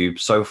into you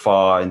so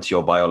far into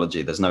your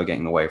biology. There's no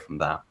getting away from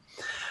that.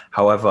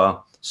 However,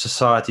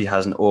 society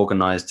hasn't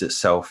organized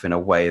itself in a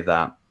way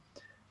that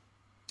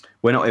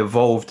we're not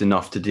evolved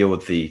enough to deal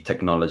with the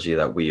technology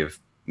that we have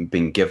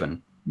been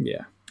given.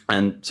 Yeah.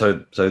 And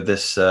so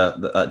this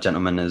that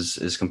gentleman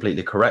is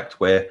completely correct,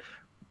 where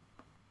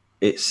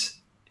it's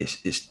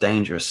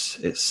dangerous.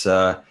 It's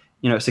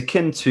it's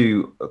akin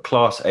to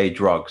class A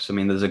drugs. I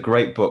mean, there's a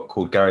great book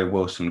called Gary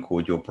Wilson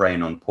called Your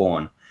Brain on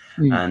Porn.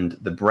 And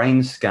the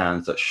brain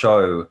scans that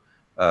show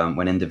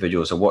when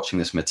individuals are watching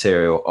this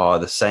material are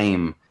the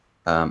same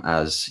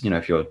as,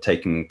 if you're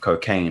taking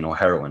cocaine or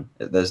heroin.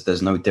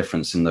 There's no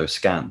difference in those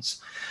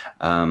scans.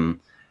 And,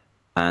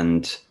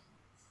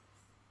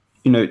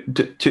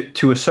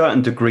 to a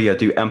certain degree, I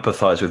do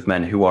empathize with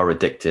men who are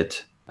addicted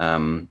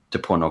to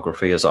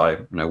pornography, as I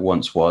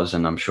once was,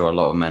 and I'm sure a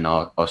lot of men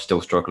are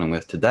still struggling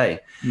with today,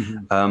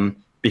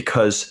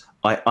 because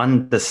I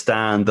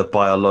understand the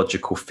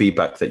biological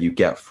feedback that you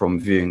get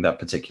from viewing that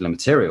particular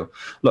material.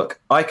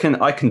 Look, I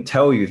can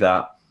tell you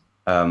that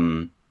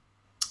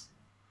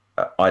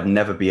I'd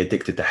never be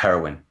addicted to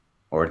heroin,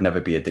 or I'd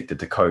never be addicted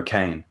to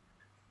cocaine,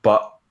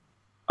 but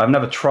I've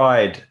never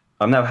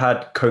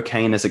had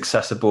cocaine as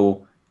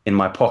accessible in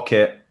my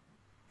pocket,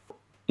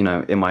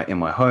 in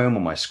my home,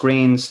 on my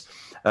screens.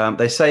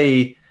 They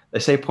say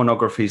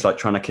pornography is like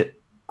trying to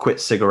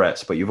quit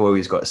cigarettes, but you've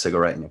always got a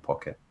cigarette in your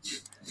pocket.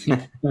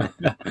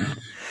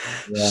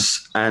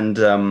 And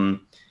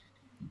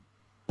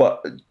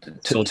but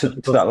to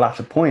that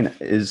latter point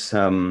is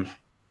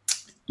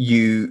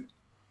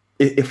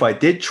if I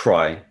did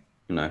try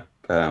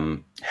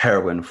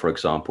heroin, for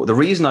example, the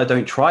reason I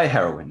don't try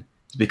heroin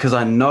is because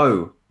I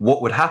know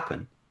what would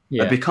happen.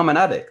 I'd become an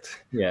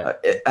addict.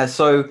 And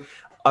so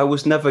I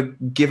was never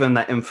given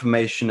that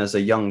information as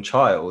a young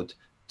child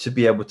to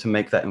be able to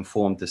make that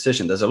informed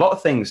decision. There's a lot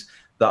of things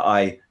that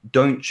I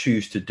don't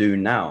choose to do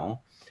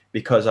now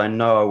because I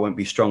know I won't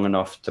be strong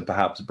enough to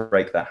perhaps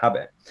break that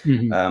habit.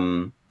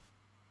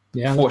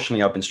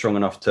 Fortunately, I've been strong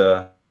enough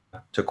to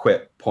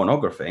quit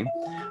pornography,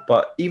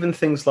 but even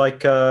things like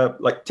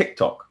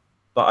TikTok,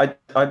 but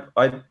I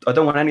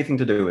don't want anything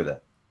to do with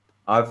it.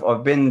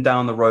 I've been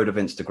down the road of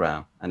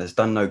Instagram, and it's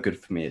done no good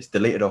for me. It's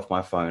deleted off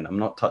my phone. I'm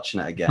not touching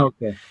it again.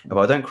 Okay. If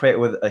I don't create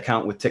an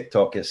account with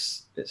TikTok,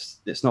 it's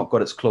not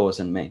got its claws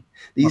in me.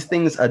 These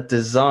things are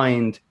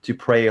designed to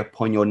prey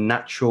upon your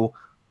natural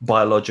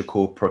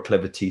biological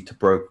proclivity to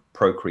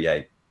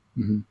procreate.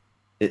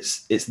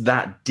 It's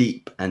that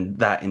deep and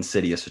that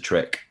insidious a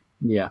trick.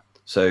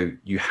 So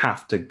you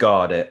have to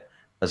guard it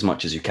as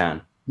much as you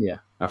can. You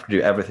have to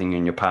do everything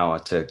in your power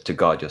to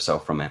guard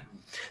yourself from it.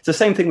 It's the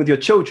same thing with your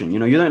children. You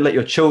don't let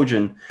your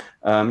children,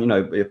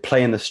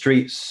 play in the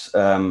streets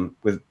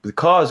with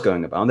cars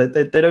going about.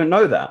 They don't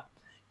know that.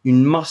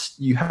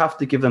 You have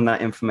to give them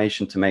that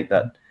information to make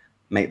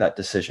that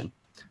decision.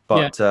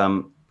 But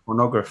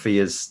pornography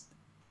is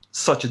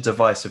such a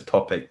divisive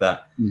topic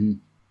that,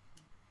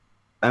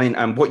 I mean,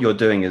 and what you're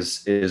doing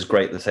is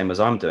great. The same as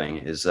I'm doing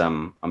is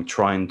I'm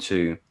trying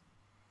to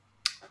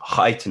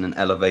heighten and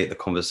elevate the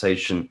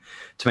conversation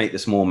to make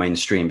this more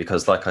mainstream,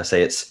 because like I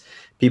say,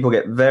 people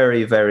get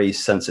very, very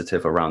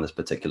sensitive around this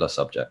particular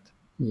subject.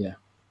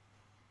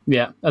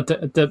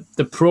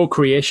 The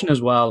procreation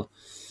as well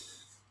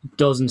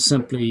doesn't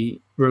simply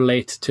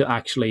relate to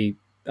actually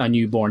a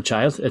newborn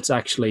child. It's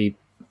actually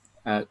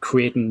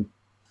creating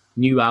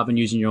new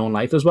avenues in your own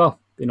life as well.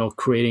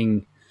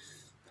 Creating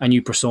a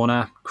new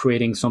persona,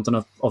 creating something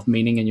of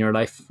meaning in your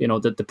life.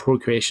 The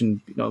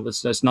procreation,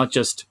 it's not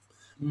just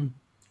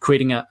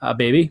creating a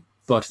baby,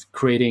 but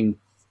creating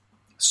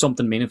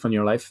something meaningful in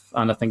your life.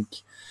 And I think,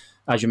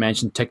 as you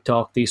mentioned,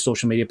 TikTok, these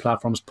social media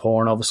platforms,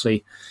 porn,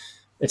 obviously,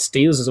 it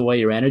steals away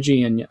your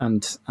energy and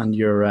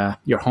your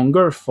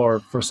hunger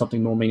for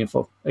something more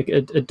meaningful.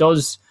 It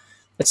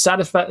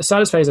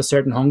satisfies a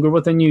certain hunger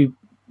within you,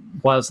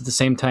 whilst at the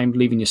same time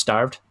leaving you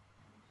starved.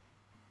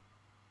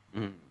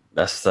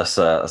 That's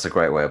a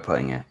great way of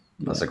putting it.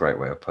 That's a great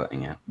way of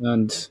putting it.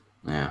 And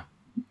yeah,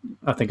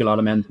 I think a lot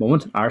of men at the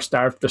moment are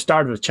starved. They're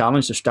starved of a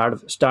challenge. They're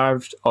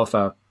starved of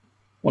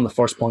one of the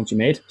first points you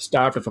made,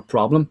 starved of a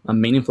problem, a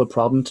meaningful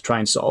problem to try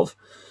and solve.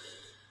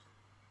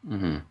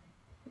 Mm-hmm.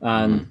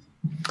 And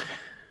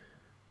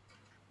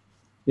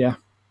yeah.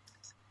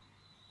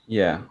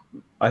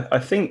 I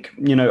think,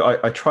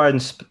 I try and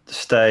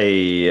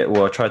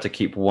I try to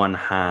keep one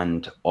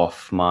hand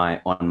off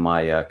on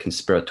my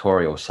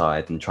conspiratorial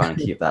side and try and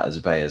keep that as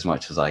bay as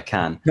much as I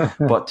can.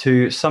 But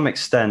to some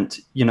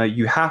extent,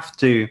 you have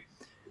to,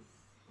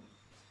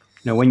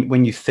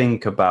 when you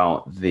think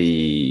about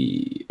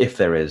if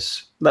there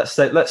is,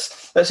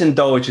 let's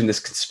indulge in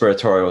this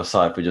conspiratorial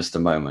side for just a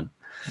moment.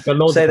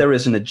 Say there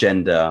is an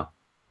agenda.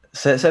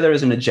 Say there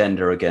is an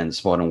agenda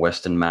against modern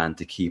Western man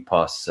to keep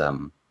us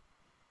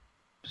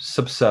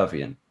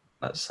subservient,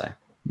 let's say.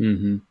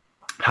 Mm-hmm.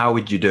 How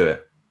would you do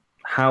it?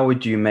 How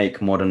would you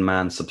make modern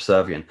man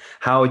subservient?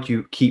 How would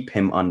you keep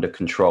him under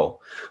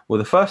control? Well,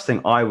 the first thing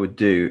I would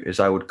do is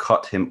I would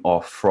cut him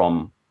off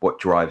from what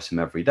drives him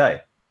every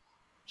day.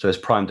 So his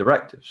prime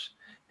directives,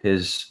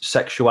 his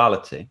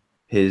sexuality,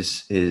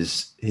 his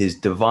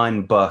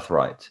divine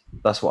birthright.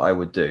 That's what I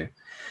would do.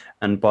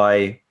 And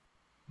by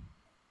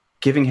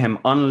giving him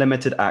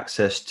unlimited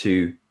access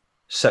to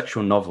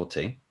sexual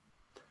novelty,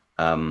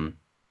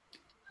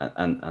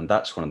 and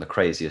that's one of the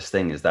craziest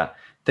things, is that,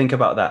 think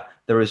about that.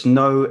 There is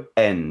no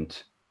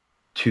end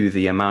to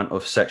the amount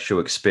of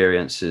sexual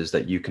experiences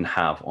that you can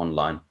have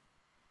online.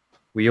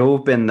 We all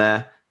have been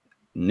there,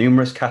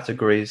 numerous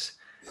categories,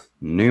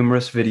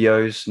 numerous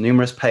videos,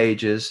 numerous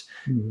pages.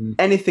 Mm-hmm.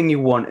 Anything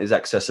you want is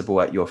accessible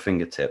at your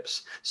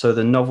fingertips. So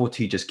the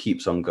novelty just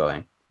keeps on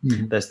going.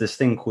 Mm-hmm. There's this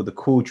thing called the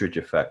Coolidge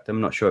effect.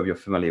 I'm not sure if you're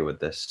familiar with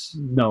this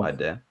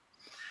idea.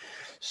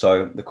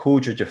 So the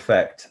Coolidge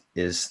effect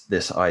is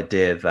this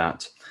idea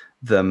that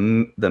the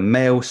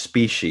male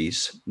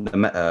species,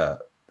 the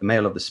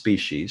male of the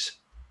species,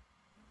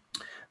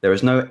 there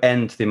is no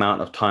end to the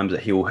amount of times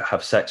that he will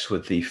have sex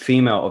with the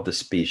female of the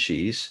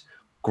species,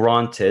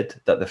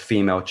 granted that the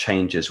female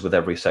changes with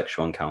every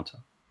sexual encounter.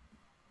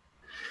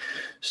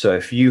 So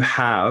if you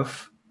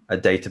have a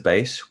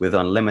database with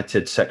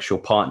unlimited sexual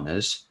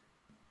partners,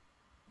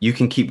 you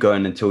can keep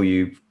going until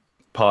you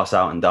pass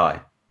out and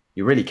die.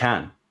 You really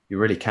can. You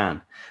really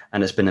can.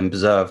 And it's been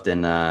observed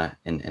in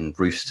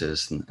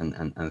roosters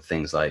and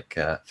things like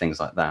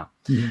that.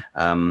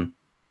 Mm-hmm.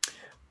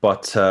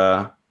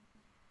 But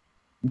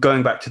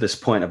going back to this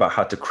point about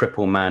how to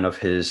cripple man of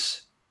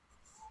his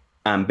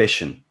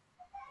ambition.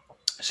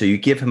 So you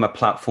give him a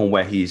platform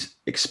where he's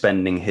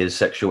expending his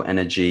sexual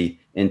energy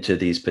into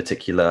these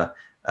particular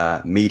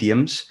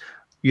mediums.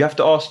 You have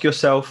to ask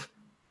yourself,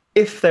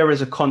 if there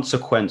is a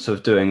consequence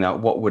of doing that,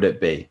 what would it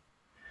be?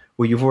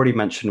 Well, you've already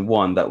mentioned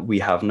one, that we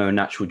have no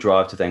natural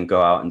drive to then go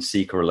out and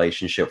seek a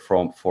relationship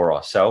for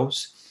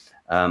ourselves.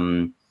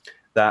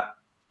 That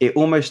it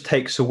almost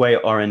takes away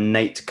our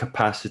innate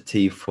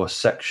capacity for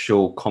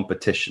sexual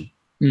competition.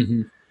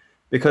 Mm-hmm.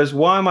 Because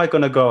why am I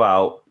going to go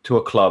out to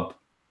a club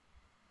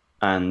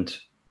and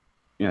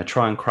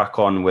try and crack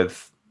on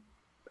with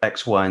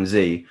X, Y, and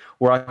Z,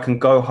 where I can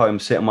go home,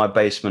 sit in my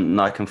basement,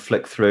 and I can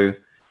flick through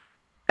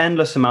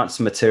endless amounts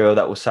of material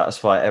that will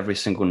satisfy every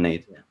single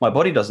need. My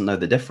body doesn't know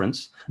the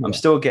difference. Yeah. I'm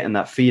still getting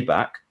that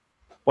feedback.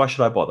 Why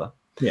should I bother?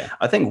 Yeah.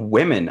 I think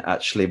women,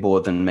 actually,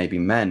 more than maybe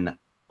men,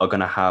 are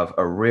going to have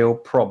a real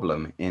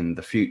problem in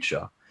the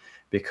future,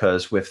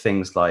 because with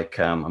things like,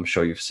 I'm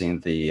sure you've seen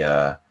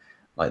the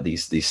like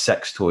these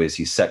sex toys,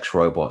 these sex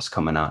robots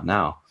coming out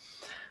now.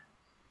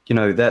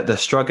 They're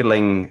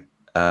struggling.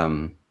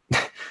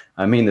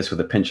 I mean this with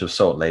a pinch of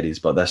salt, ladies,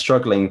 but they're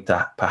struggling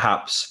to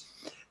perhaps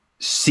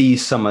see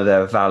some of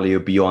their value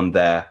beyond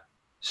their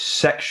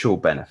sexual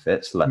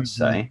benefits, let's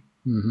say.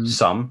 Mm-hmm.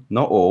 Some,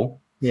 not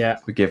all. Yeah.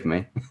 Forgive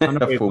me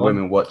for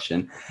women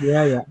watching.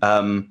 Yeah.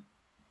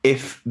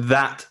 If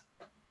that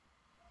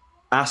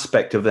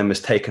aspect of them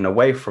is taken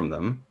away from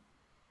them,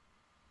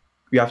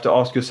 you have to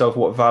ask yourself,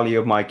 what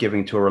value am I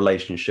giving to a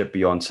relationship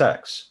beyond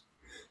sex?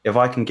 If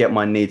I can get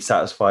my needs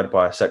satisfied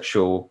by a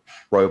sexual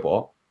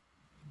robot,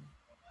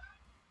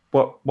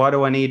 why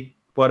do I need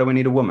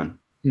a woman?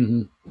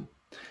 Mm-hmm.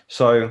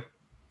 So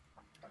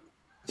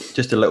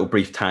just a little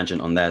brief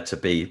tangent on there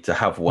to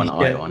have one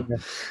eye on.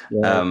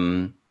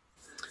 Yeah.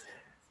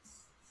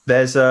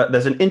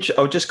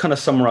 I'll just kind of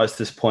summarize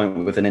this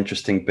point with an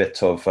interesting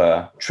bit of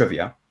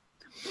trivia.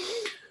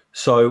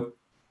 So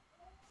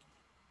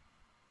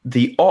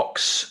the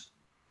ox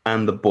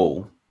and the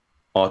bull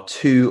are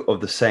two of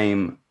the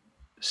same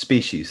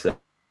species.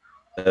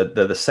 They're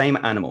the same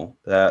animal.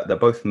 They're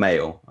both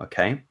male,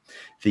 okay?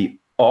 The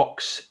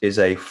ox is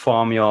a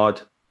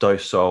farmyard,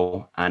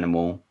 docile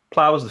animal,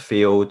 plows the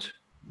field,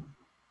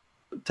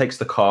 takes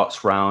the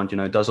carts round,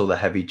 does all the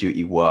heavy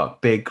duty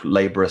work, big,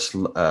 laborious,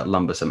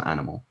 lumbersome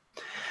animal.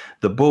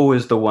 The bull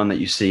is the one that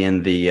you see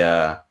in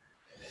the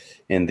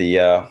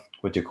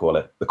what do you call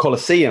it? The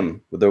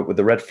Colosseum with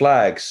the red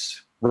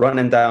flags,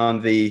 running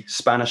down the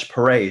Spanish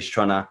parades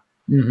trying to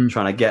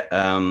get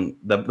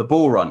the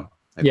bull run,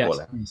 they call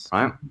it,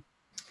 right?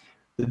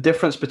 The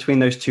difference between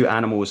those two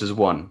animals is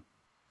one.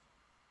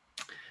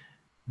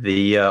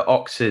 The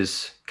ox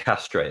is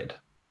castrated.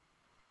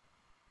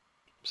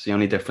 It's the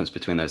only difference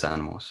between those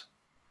animals.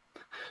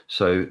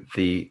 So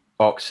the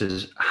ox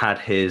has had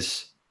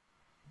his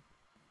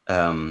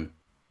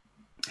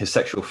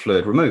sexual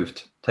fluid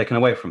removed, taken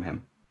away from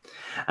him.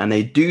 And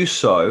they do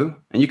so,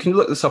 and you can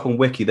look this up on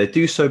Wiki, they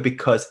do so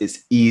because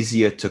it's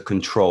easier to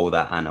control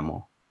that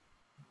animal.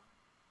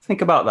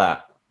 Think about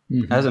that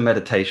as a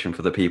meditation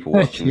for the people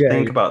watching.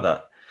 Think about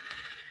that.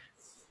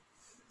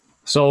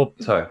 So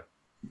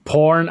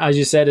porn, as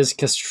you said, is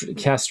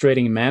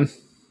castrating men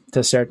to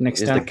a certain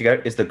extent.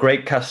 It's the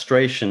great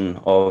castration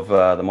of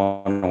the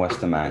modern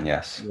Western man,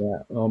 yes. Yeah.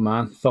 Oh,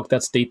 man. Fuck,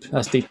 that's deep.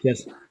 That's deep, kid.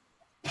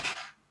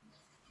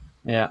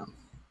 Yeah.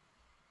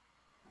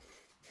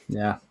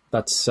 Yeah.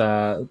 That's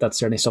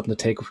certainly something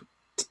to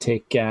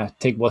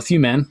take with you,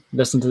 men.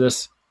 Listen to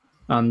this.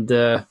 And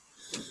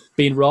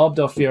being robbed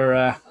of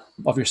your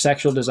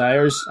sexual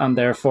desires, and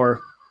therefore,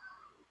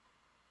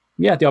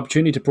 the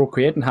opportunity to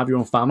procreate and have your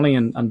own family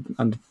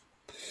and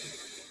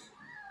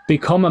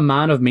become a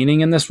man of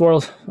meaning in this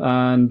world.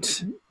 And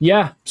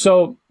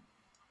so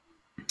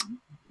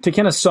to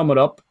kind of sum it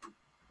up,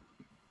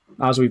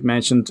 as we've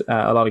mentioned,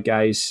 a lot of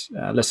guys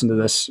listen to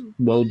this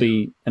will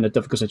be in a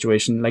difficult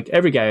situation. Like,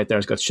 every guy out there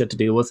has got shit to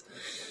deal with.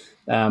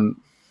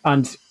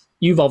 And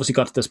you've obviously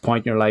got to this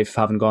point in your life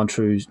having gone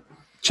through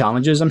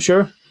challenges, I'm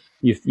sure.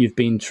 You've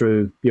been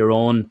through your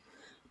own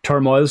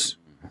turmoils.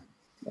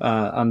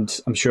 And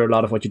I'm sure a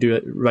lot of what you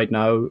do right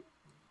now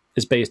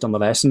is based on the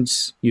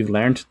lessons you've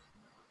learned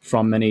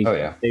from many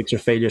mistakes or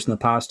failures in the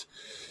past.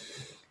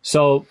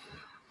 So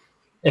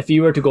if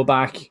you were to go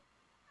back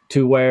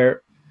to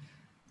where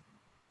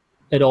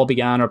it all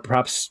began, or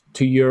perhaps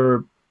to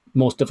your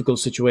most difficult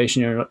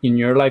situation in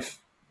your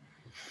life,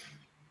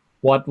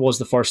 what was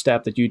the first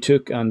step that you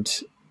took?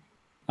 And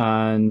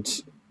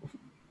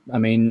I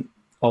mean,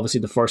 obviously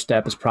the first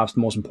step is perhaps the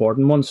most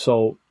important one.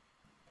 So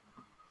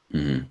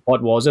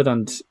what was it,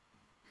 and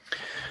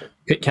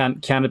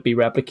can it be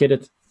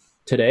replicated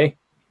today?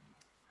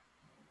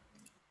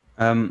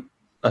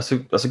 That's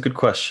a good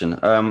question.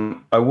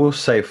 I will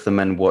say for the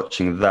men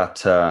watching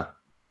that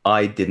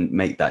I didn't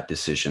make that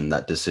decision.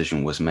 That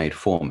decision was made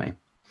for me.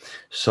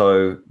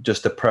 So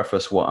just to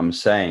preface what I'm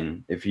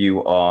saying, if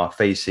you are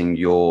facing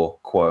your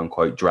quote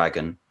unquote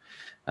dragon,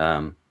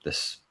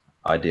 this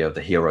idea of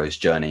the hero's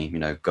journey,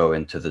 go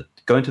into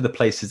the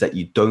places that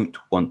you don't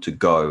want to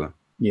go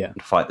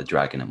and fight the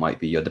dragon. It might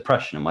be your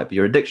depression. It might be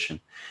your addiction.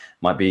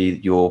 It might be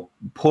your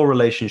poor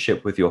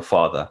relationship with your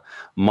father.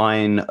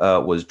 Mine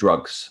was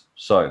drugs.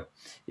 So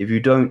if you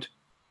don't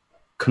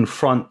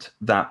confront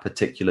that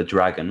particular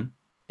dragon,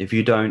 if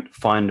you don't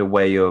find a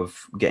way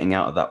of getting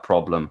out of that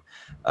problem,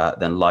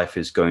 then life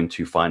is going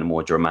to find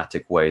more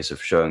dramatic ways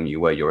of showing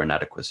you where your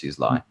inadequacies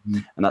lie.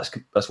 And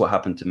that's what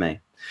happened to me.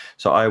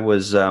 So I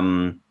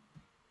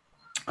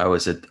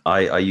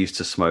used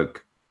to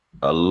smoke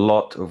a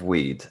lot of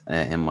weed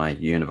in my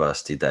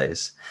university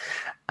days,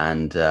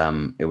 and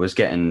it was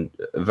getting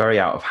very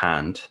out of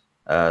hand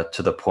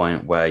to the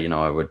point where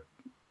I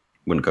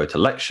wouldn't go to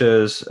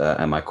lectures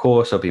and my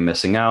course. I'd be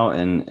missing out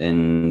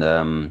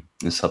in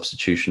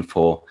substitution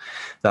for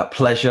that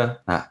pleasure,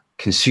 that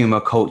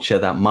consumer culture,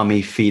 that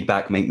mummy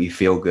feedback, make me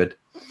feel good.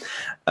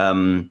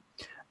 And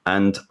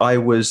I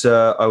was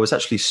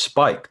actually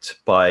spiked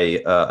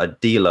by a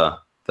dealer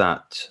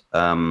that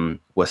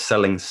was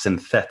selling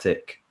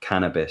synthetic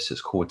cannabis.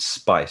 It's called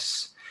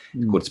Spice.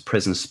 It's called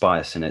Prison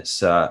Spice, and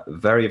it's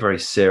very, very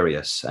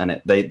serious.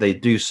 And they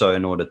do so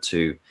in order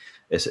to.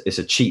 It's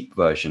a cheap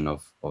version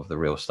of the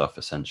real stuff,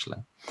 essentially.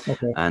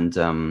 Okay.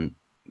 And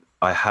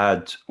I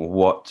had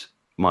what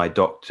my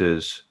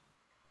doctors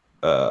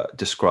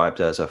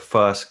described as a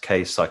first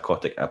case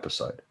psychotic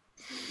episode.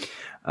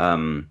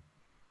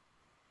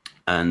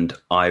 And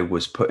I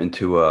was put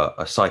into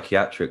a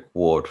psychiatric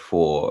ward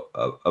for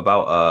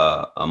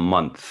about a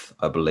month,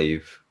 I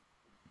believe,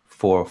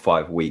 4 or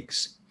 5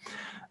 weeks,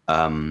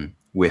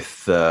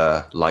 with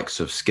the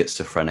likes of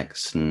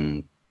schizophrenics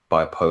and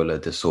bipolar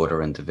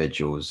disorder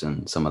individuals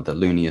and some of the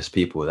looniest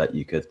people that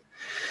you could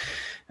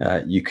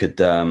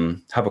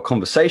have a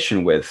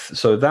conversation with.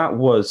 So that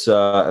was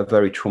a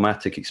very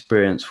traumatic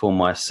experience for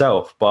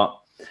myself. But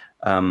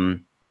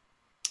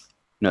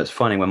it's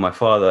funny, when my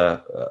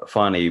father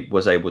finally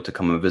was able to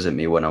come and visit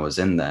me when I was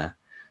in there,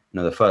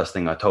 the first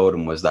thing I told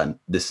him was that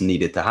this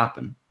needed to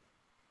happen.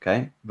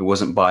 Okay, if it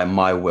wasn't by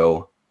my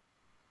will,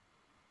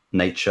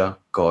 nature,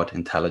 God,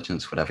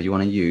 intelligence, whatever you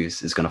want to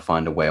use, is going to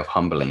find a way of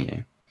humbling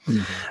you.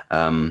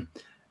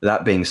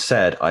 That being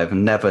said, I've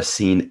never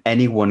seen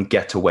anyone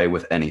get away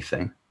with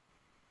anything,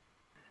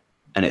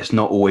 and it's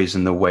not always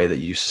in the way that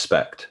you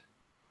suspect.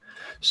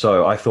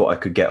 So I thought I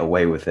could get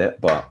away with it,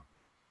 but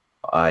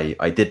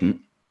I didn't.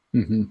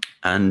 And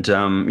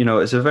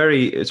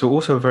it's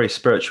also a very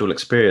spiritual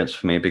experience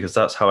for me, because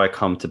that's how I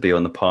come to be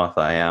on the path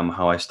I am,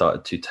 how I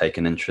started to take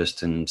an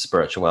interest in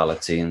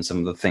spirituality and some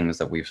of the things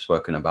that we've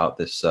spoken about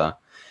this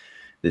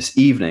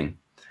evening.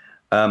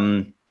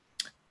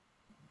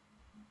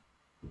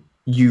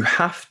 You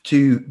have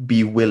to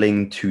be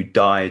willing to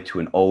die to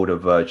an older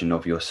version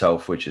of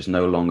yourself, which is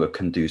no longer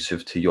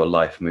conducive to your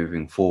life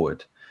moving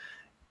forward.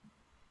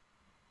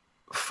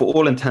 For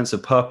all intents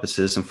and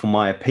purposes, and for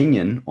my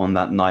opinion, on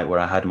that night where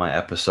I had my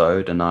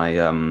episode and I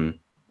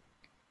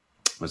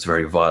was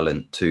very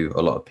violent to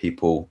a lot of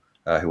people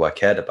who I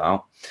cared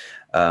about,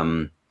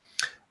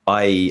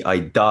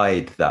 I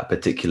died that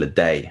particular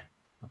day.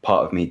 A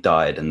part of me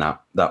died, and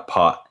that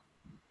part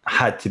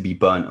had to be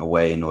burnt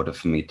away in order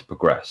for me to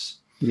progress.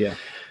 Yeah.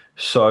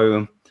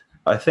 So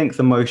I think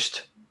the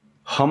most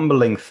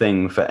humbling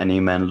thing for any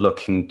men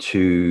looking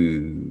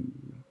to,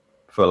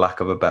 for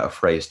lack of a better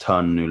phrase,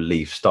 turn a new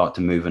leaf, start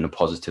to move in a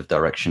positive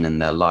direction in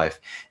their life,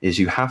 is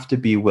you have to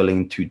be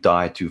willing to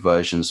die to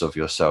versions of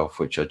yourself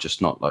which are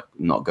just not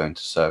going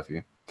to serve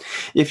you.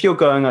 If you're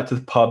going out to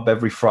the pub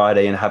every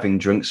Friday and having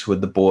drinks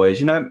with the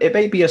boys, it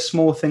may be a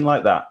small thing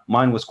like that.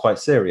 Mine was quite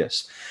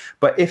serious.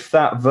 But if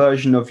that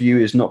version of you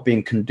is not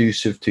being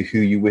conducive to who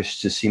you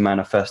wish to see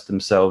manifest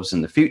themselves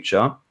in the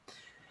future,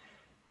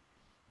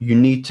 you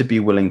need to be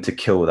willing to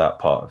kill that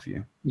part of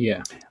you.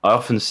 Yeah. I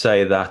often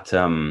say that,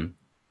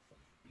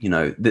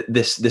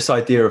 this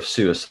idea of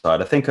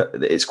suicide, I think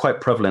it's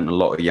quite prevalent in a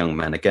lot of young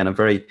men. Again, a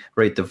very,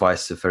 very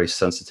divisive, very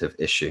sensitive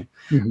issue,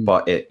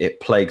 but it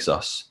plagues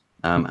us.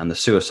 And the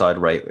suicide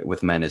rate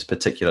with men is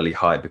particularly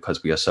high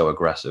because we are so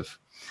aggressive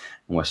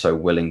and we're so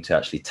willing to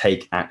actually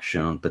take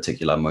action on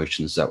particular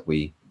emotions that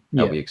we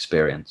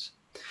experience.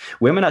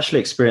 Women actually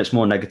experience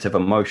more negative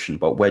emotion,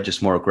 but we're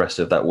just more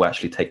aggressive that we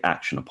actually take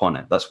action upon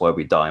it. That's why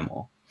we die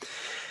more.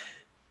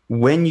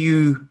 When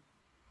you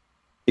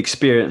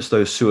experience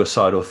those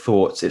suicidal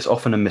thoughts, it's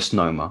often a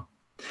misnomer.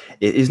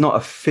 It is not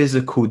a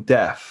physical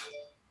death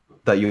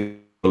that you're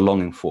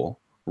longing for.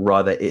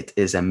 Rather, it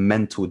is a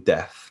mental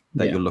death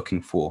that you're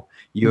looking for.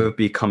 You have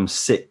become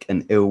sick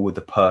and ill with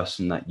the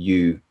person that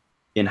you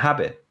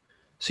inhabit.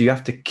 So you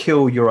have to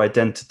kill your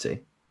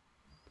identity.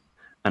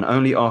 And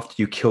only after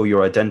you kill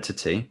your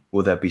identity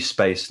will there be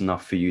space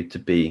enough for you to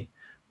be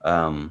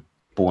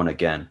born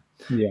again.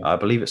 Yeah. I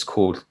believe it's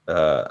called,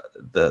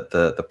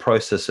 the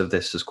process of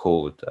this is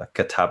called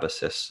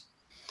catabasis.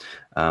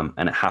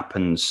 And it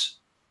happens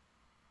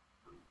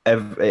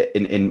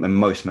in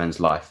most men's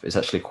life. It's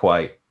actually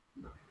quite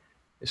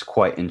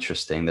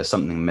interesting. There's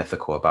something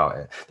mythical about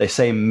it. They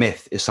say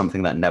myth is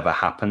something that never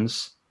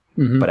happens,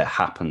 but it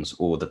happens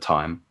all the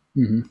time.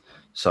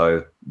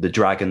 So the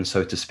dragon,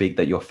 so to speak,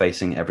 that you're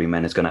facing, every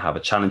man is going to have a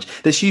challenge.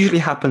 This usually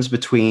happens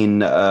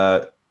between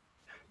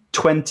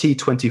 20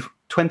 to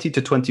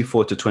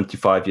 24 to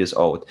 25 years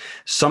old.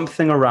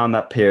 Something around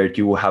that period,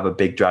 you will have a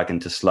big dragon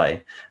to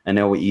slay. And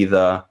it will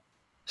either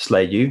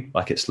slay you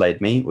like it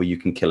slayed me, or you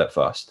can kill it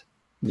first.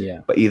 Yeah.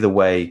 But either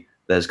way,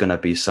 there's going to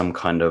be some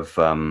kind of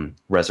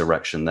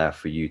resurrection there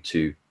for you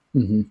to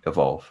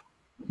evolve.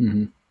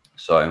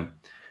 So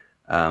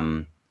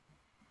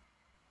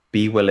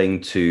be willing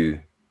to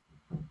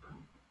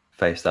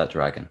face that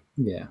dragon.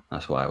 Yeah.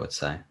 That's what I would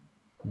say.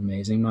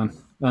 Amazing, man.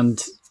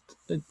 And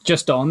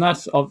just on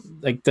that,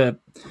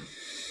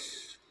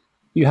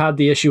 you had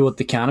the issue with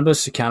the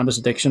cannabis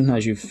addiction,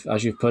 as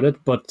you've put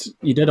it, but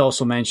you did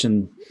also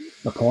mention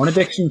the porn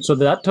addiction. So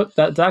did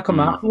that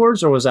come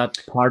afterwards, or was that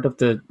part of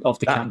the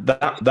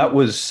that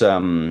was a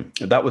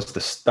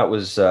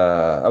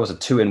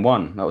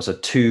 2-in-1.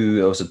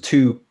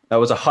 That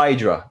was a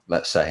hydra,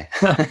 let's say.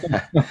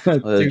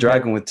 A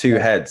dragon with two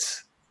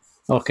heads.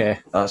 Okay.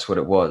 That's what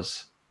it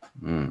was.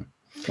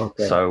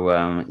 Okay. So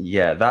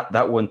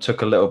that one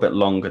took a little bit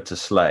longer to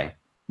slay.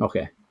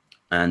 Okay.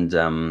 And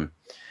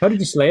how did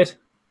you slay it?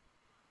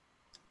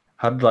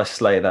 How did I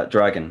slay that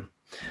dragon?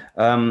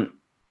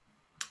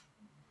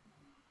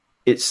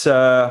 It's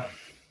a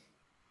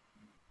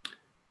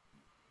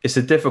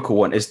difficult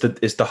one. It's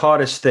the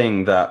hardest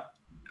thing that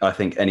I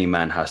think any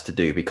man has to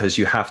do, because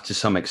you have to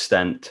some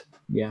extent.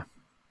 Yeah,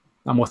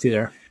 I'm with you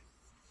there.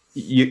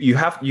 You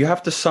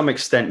have to some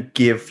extent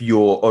give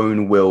your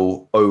own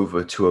will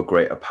over to a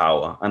greater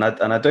power, and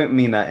I don't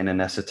mean that in an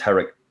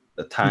esoteric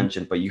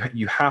tangent, but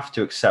you have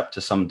to accept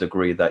to some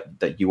degree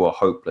that you are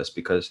hopeless,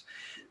 because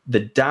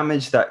the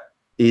damage that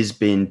is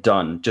being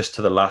done, just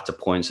to the latter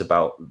points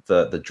about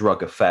the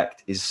drug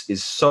effect,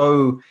 is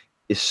so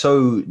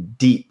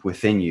deep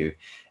within you.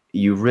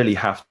 You really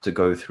have to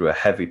go through a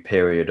heavy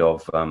period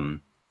of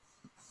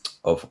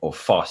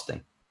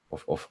fasting,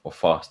 of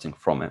fasting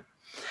from it.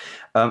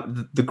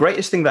 The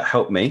greatest thing that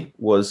helped me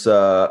was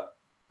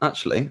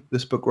actually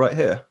this book right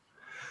here.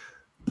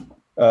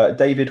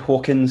 David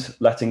Hawkins,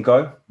 Letting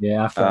Go.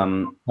 Yeah,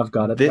 I've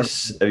got it.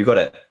 Have you got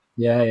it?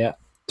 Yeah.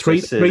 Three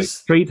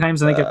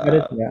times I think I've read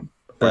it. Yeah.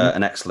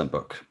 An excellent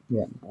book.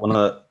 Yeah. One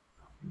of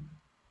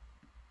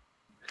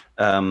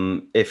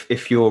the,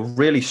 if you're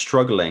really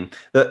struggling,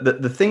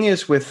 the thing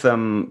is with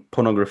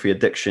pornography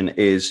addiction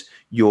is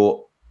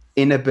you're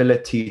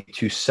inability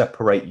to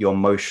separate your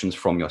emotions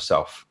from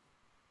yourself.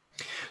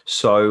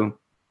 So,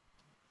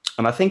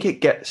 and I think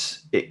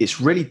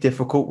it's really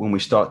difficult when we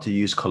start to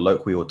use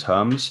colloquial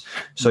terms.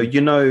 So,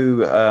 you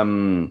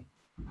know,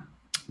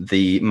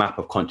 the map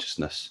of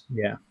consciousness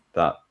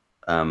that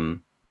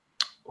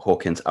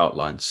Hawkins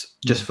outlines,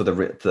 just for the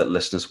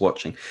listeners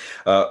watching.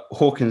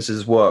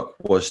 Hawkins's work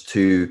was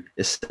to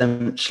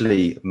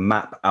essentially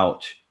map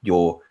out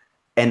your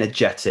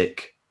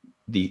energetic,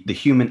 the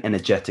human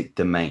energetic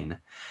domain.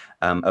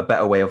 A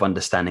better way of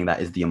understanding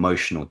that is the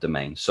emotional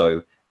domain.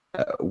 So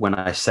when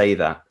I say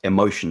that,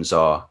 emotions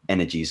are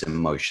energies and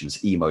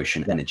emotions,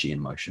 emotion, energy,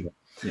 and motion.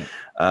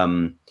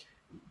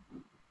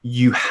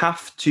 You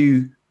have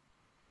to,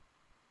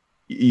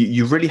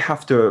 you really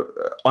have to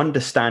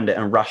understand it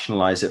and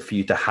rationalize it for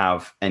you to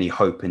have any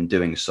hope in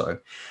doing so.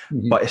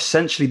 But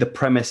essentially the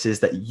premise is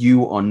that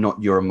you are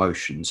not your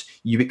emotions.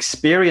 You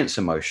experience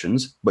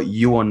emotions, but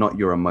you are not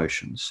your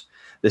emotions.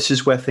 This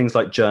is where things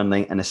like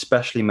journaling and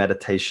especially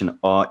meditation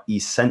are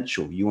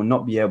essential. You will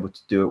not be able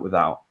to do it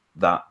without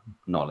that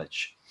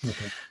knowledge.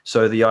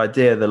 So the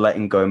idea, the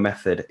letting go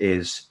method,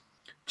 is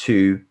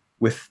to,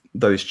 with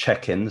those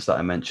check-ins that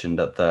I mentioned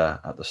at the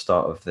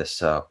start of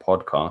this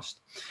podcast,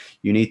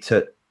 you need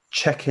to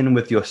check in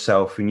with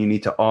yourself and you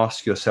need to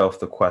ask yourself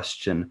the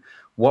question,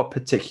 what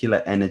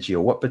particular energy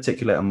or what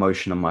particular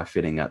emotion am I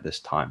feeling at this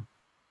time?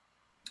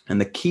 And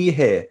the key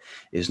here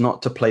is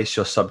not to place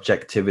your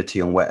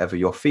subjectivity on whatever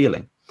you're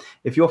feeling.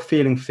 If you're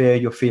feeling fear,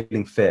 you're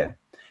feeling fear,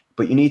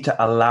 but you need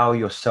to allow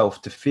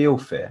yourself to feel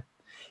fear.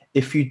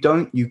 If you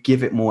don't, you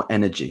give it more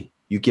energy,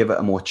 you give it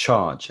a more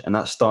charge, and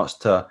that starts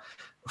to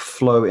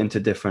flow into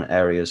different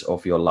areas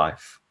of your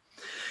life.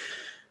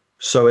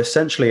 So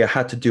essentially I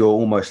had to do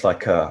almost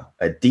like a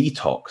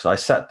detox. I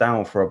sat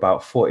down for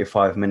about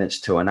 45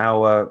 minutes to an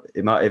hour.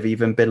 It might have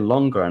even been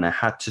longer. And I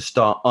had to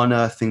start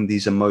unearthing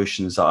these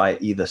emotions that I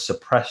either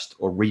suppressed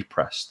or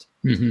repressed.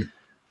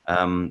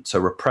 So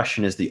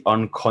repression is the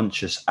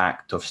unconscious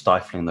act of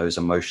stifling those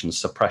emotions.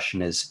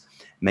 Suppression is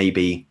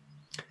maybe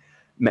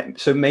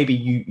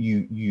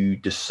you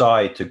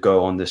decide to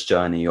go on this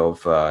journey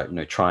of,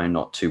 trying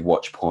not to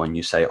watch porn.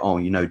 You say,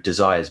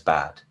 desire is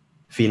bad.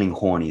 Feeling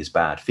horny is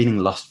bad. Feeling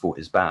lustful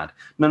is bad.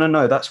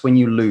 No. That's when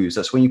you lose.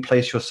 That's when you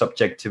place your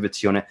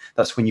subjectivity on it.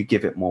 That's when you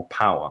give it more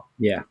power.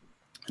 And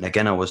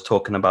again, I was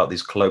talking about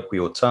these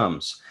colloquial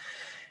terms.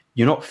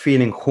 You're not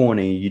feeling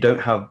horny. You don't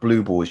have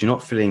blue balls. You're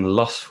not feeling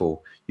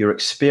lustful. You're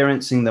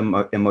experiencing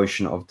the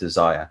emotion of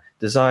desire.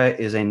 Desire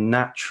is a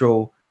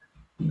natural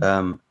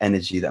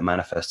energy that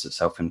manifests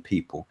itself in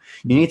people.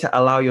 You need to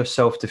allow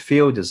yourself to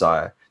feel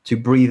desire, to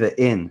breathe it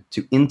in,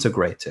 to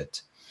integrate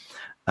it.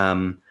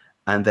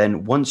 And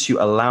then once you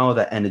allow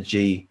that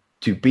energy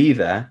to be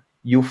there,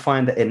 you'll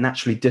find that it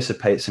naturally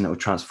dissipates and it will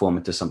transform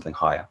into something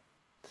higher.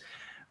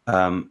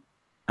 And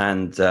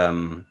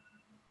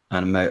I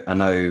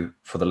know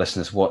for the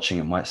listeners watching,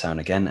 it might sound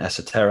again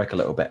esoteric, a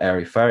little bit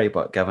airy-fairy,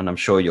 but Gavin, I'm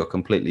sure you're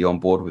completely on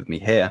board with me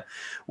here.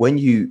 When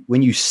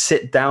you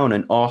sit down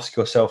and ask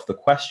yourself the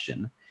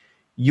question,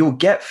 you'll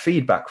get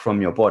feedback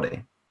from your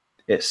body.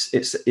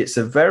 It's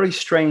a very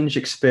strange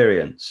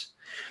experience.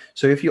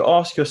 So if you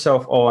ask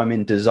yourself, I'm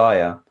in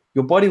desire,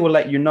 your body will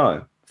let you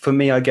know. For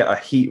me, I get a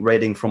heat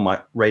radiating from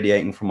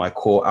my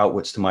core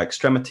outwards to my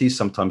extremities.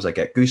 Sometimes I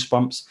get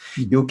goosebumps.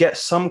 You'll get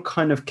some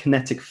kind of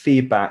kinetic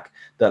feedback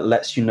that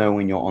lets you know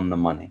when you're on the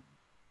money.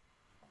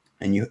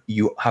 And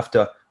you have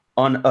to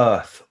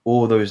unearth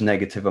all those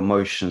negative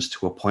emotions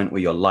to a point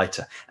where you're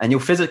lighter. And you'll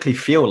physically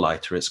feel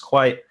lighter. It's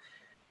quite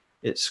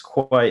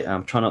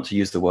I'm trying not to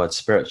use the word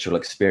spiritual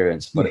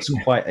experience, but it's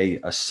quite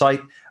a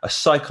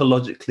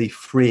psychologically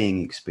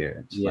freeing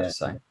experience, let's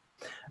say.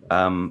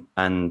 And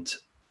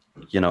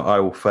I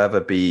will forever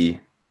be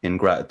in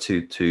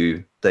gratitude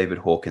to David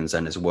Hawkins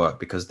and his work,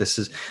 because this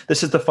is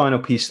the final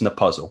piece in the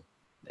puzzle.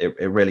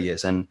 It really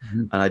is. And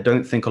I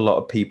don't think a lot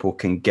of people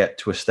can get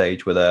to a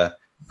stage where they're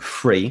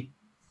free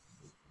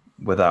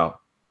without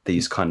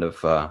these kind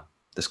of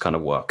this kind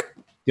of work.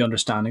 The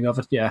understanding of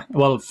it. Yeah.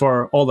 Well,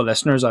 for all the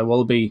listeners, I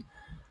will be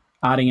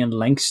adding in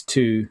links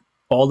to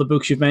all the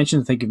books you've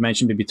mentioned. I think you've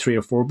mentioned maybe 3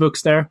 or 4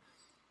 books there.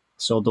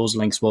 So those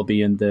links will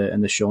be in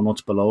the show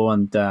notes below.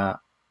 And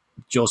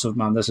Joseph,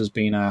 man, this has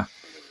been an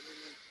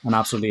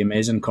absolutely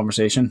amazing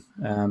conversation.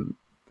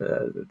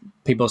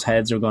 People's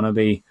heads are going to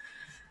be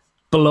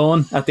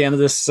blown at the end of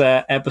this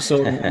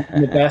episode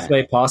in the best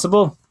way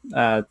possible.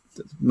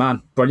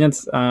 Man,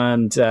 brilliant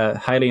and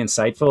highly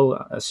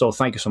insightful. So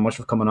thank you so much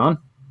for coming on.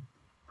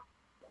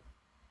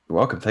 You're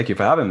welcome. Thank you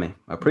for having me.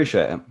 I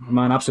appreciate it.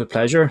 Man, absolute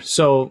pleasure.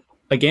 So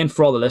again,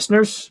 for all the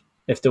listeners,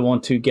 if they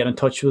want to get in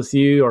touch with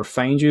you or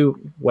find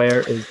you, where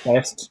is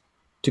best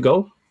to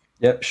go?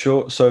 Yep,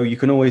 sure. So you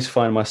can always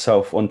find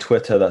myself on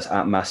Twitter. That's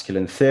at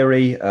Masculine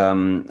Theory.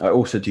 I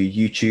also do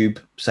YouTube,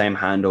 same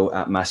handle,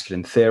 at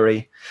Masculine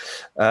Theory.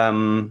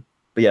 But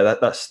yeah,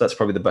 that's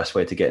probably the best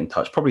way to get in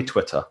touch. Probably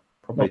Twitter.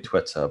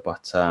 Twitter.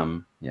 But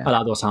yeah, I'll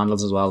add those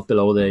handles as well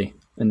below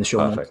in the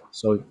show notes,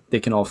 so they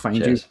can all find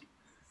you.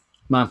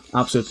 Man,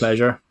 absolute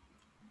pleasure.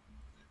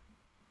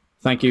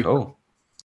 Thank you. Cool.